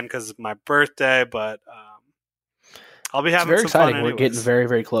there again because it's my birthday, but I'll be having some fun anyways. We're getting very,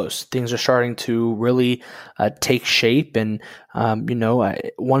 very close. Things are starting to really take shape. And,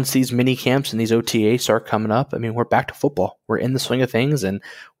 once these mini camps and these OTAs start coming up, I mean, we're back to football. We're in the swing of things, and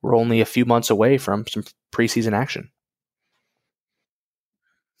we're only a few months away from some preseason action.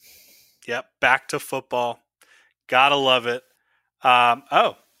 Yep, back to football. Gotta love it.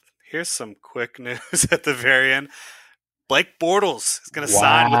 Here's some quick news at the very end. Blake Bortles is going to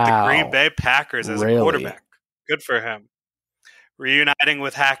sign with the Green Bay Packers as a quarterback. Good for him. Reuniting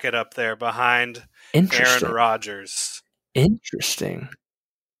with Hackett up there behind Aaron Rodgers. Interesting.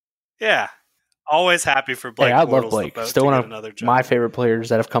 Yeah. Always happy for Blake. I love Blake. Still one of my favorite players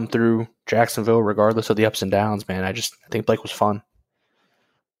that have come through Jacksonville, regardless of the ups and downs, man. I think Blake was fun.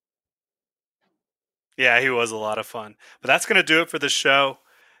 Yeah, he was a lot of fun. But that's going to do it for the show.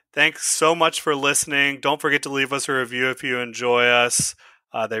 Thanks so much for listening. Don't forget to leave us a review if you enjoy us.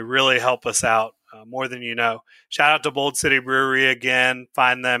 They really help us out more than you know. Shout out to Bold City Brewery again.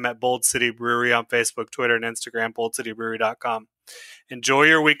 Find them at Bold City Brewery on Facebook, Twitter, and Instagram, boldcitybrewery.com. Enjoy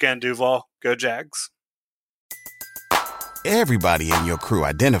your weekend, Duval. Go Jags. Everybody in your crew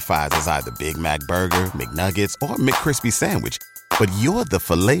identifies as either Big Mac Burger, McNuggets, or McCrispy Sandwich. But you're the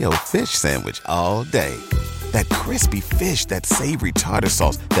Filet-O-Fish Sandwich all day. That crispy fish, that savory tartar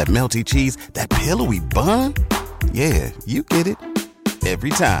sauce, that melty cheese, that pillowy bun. Yeah, you get it.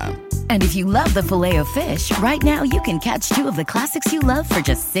 Every time. And if you love the Filet-O-Fish, right now you can catch two of the classics you love for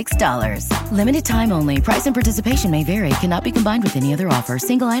just $6. Limited time only. Price and participation may vary. Cannot be combined with any other offer.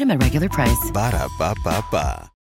 Single item at regular price. Ba-da-ba-ba-ba.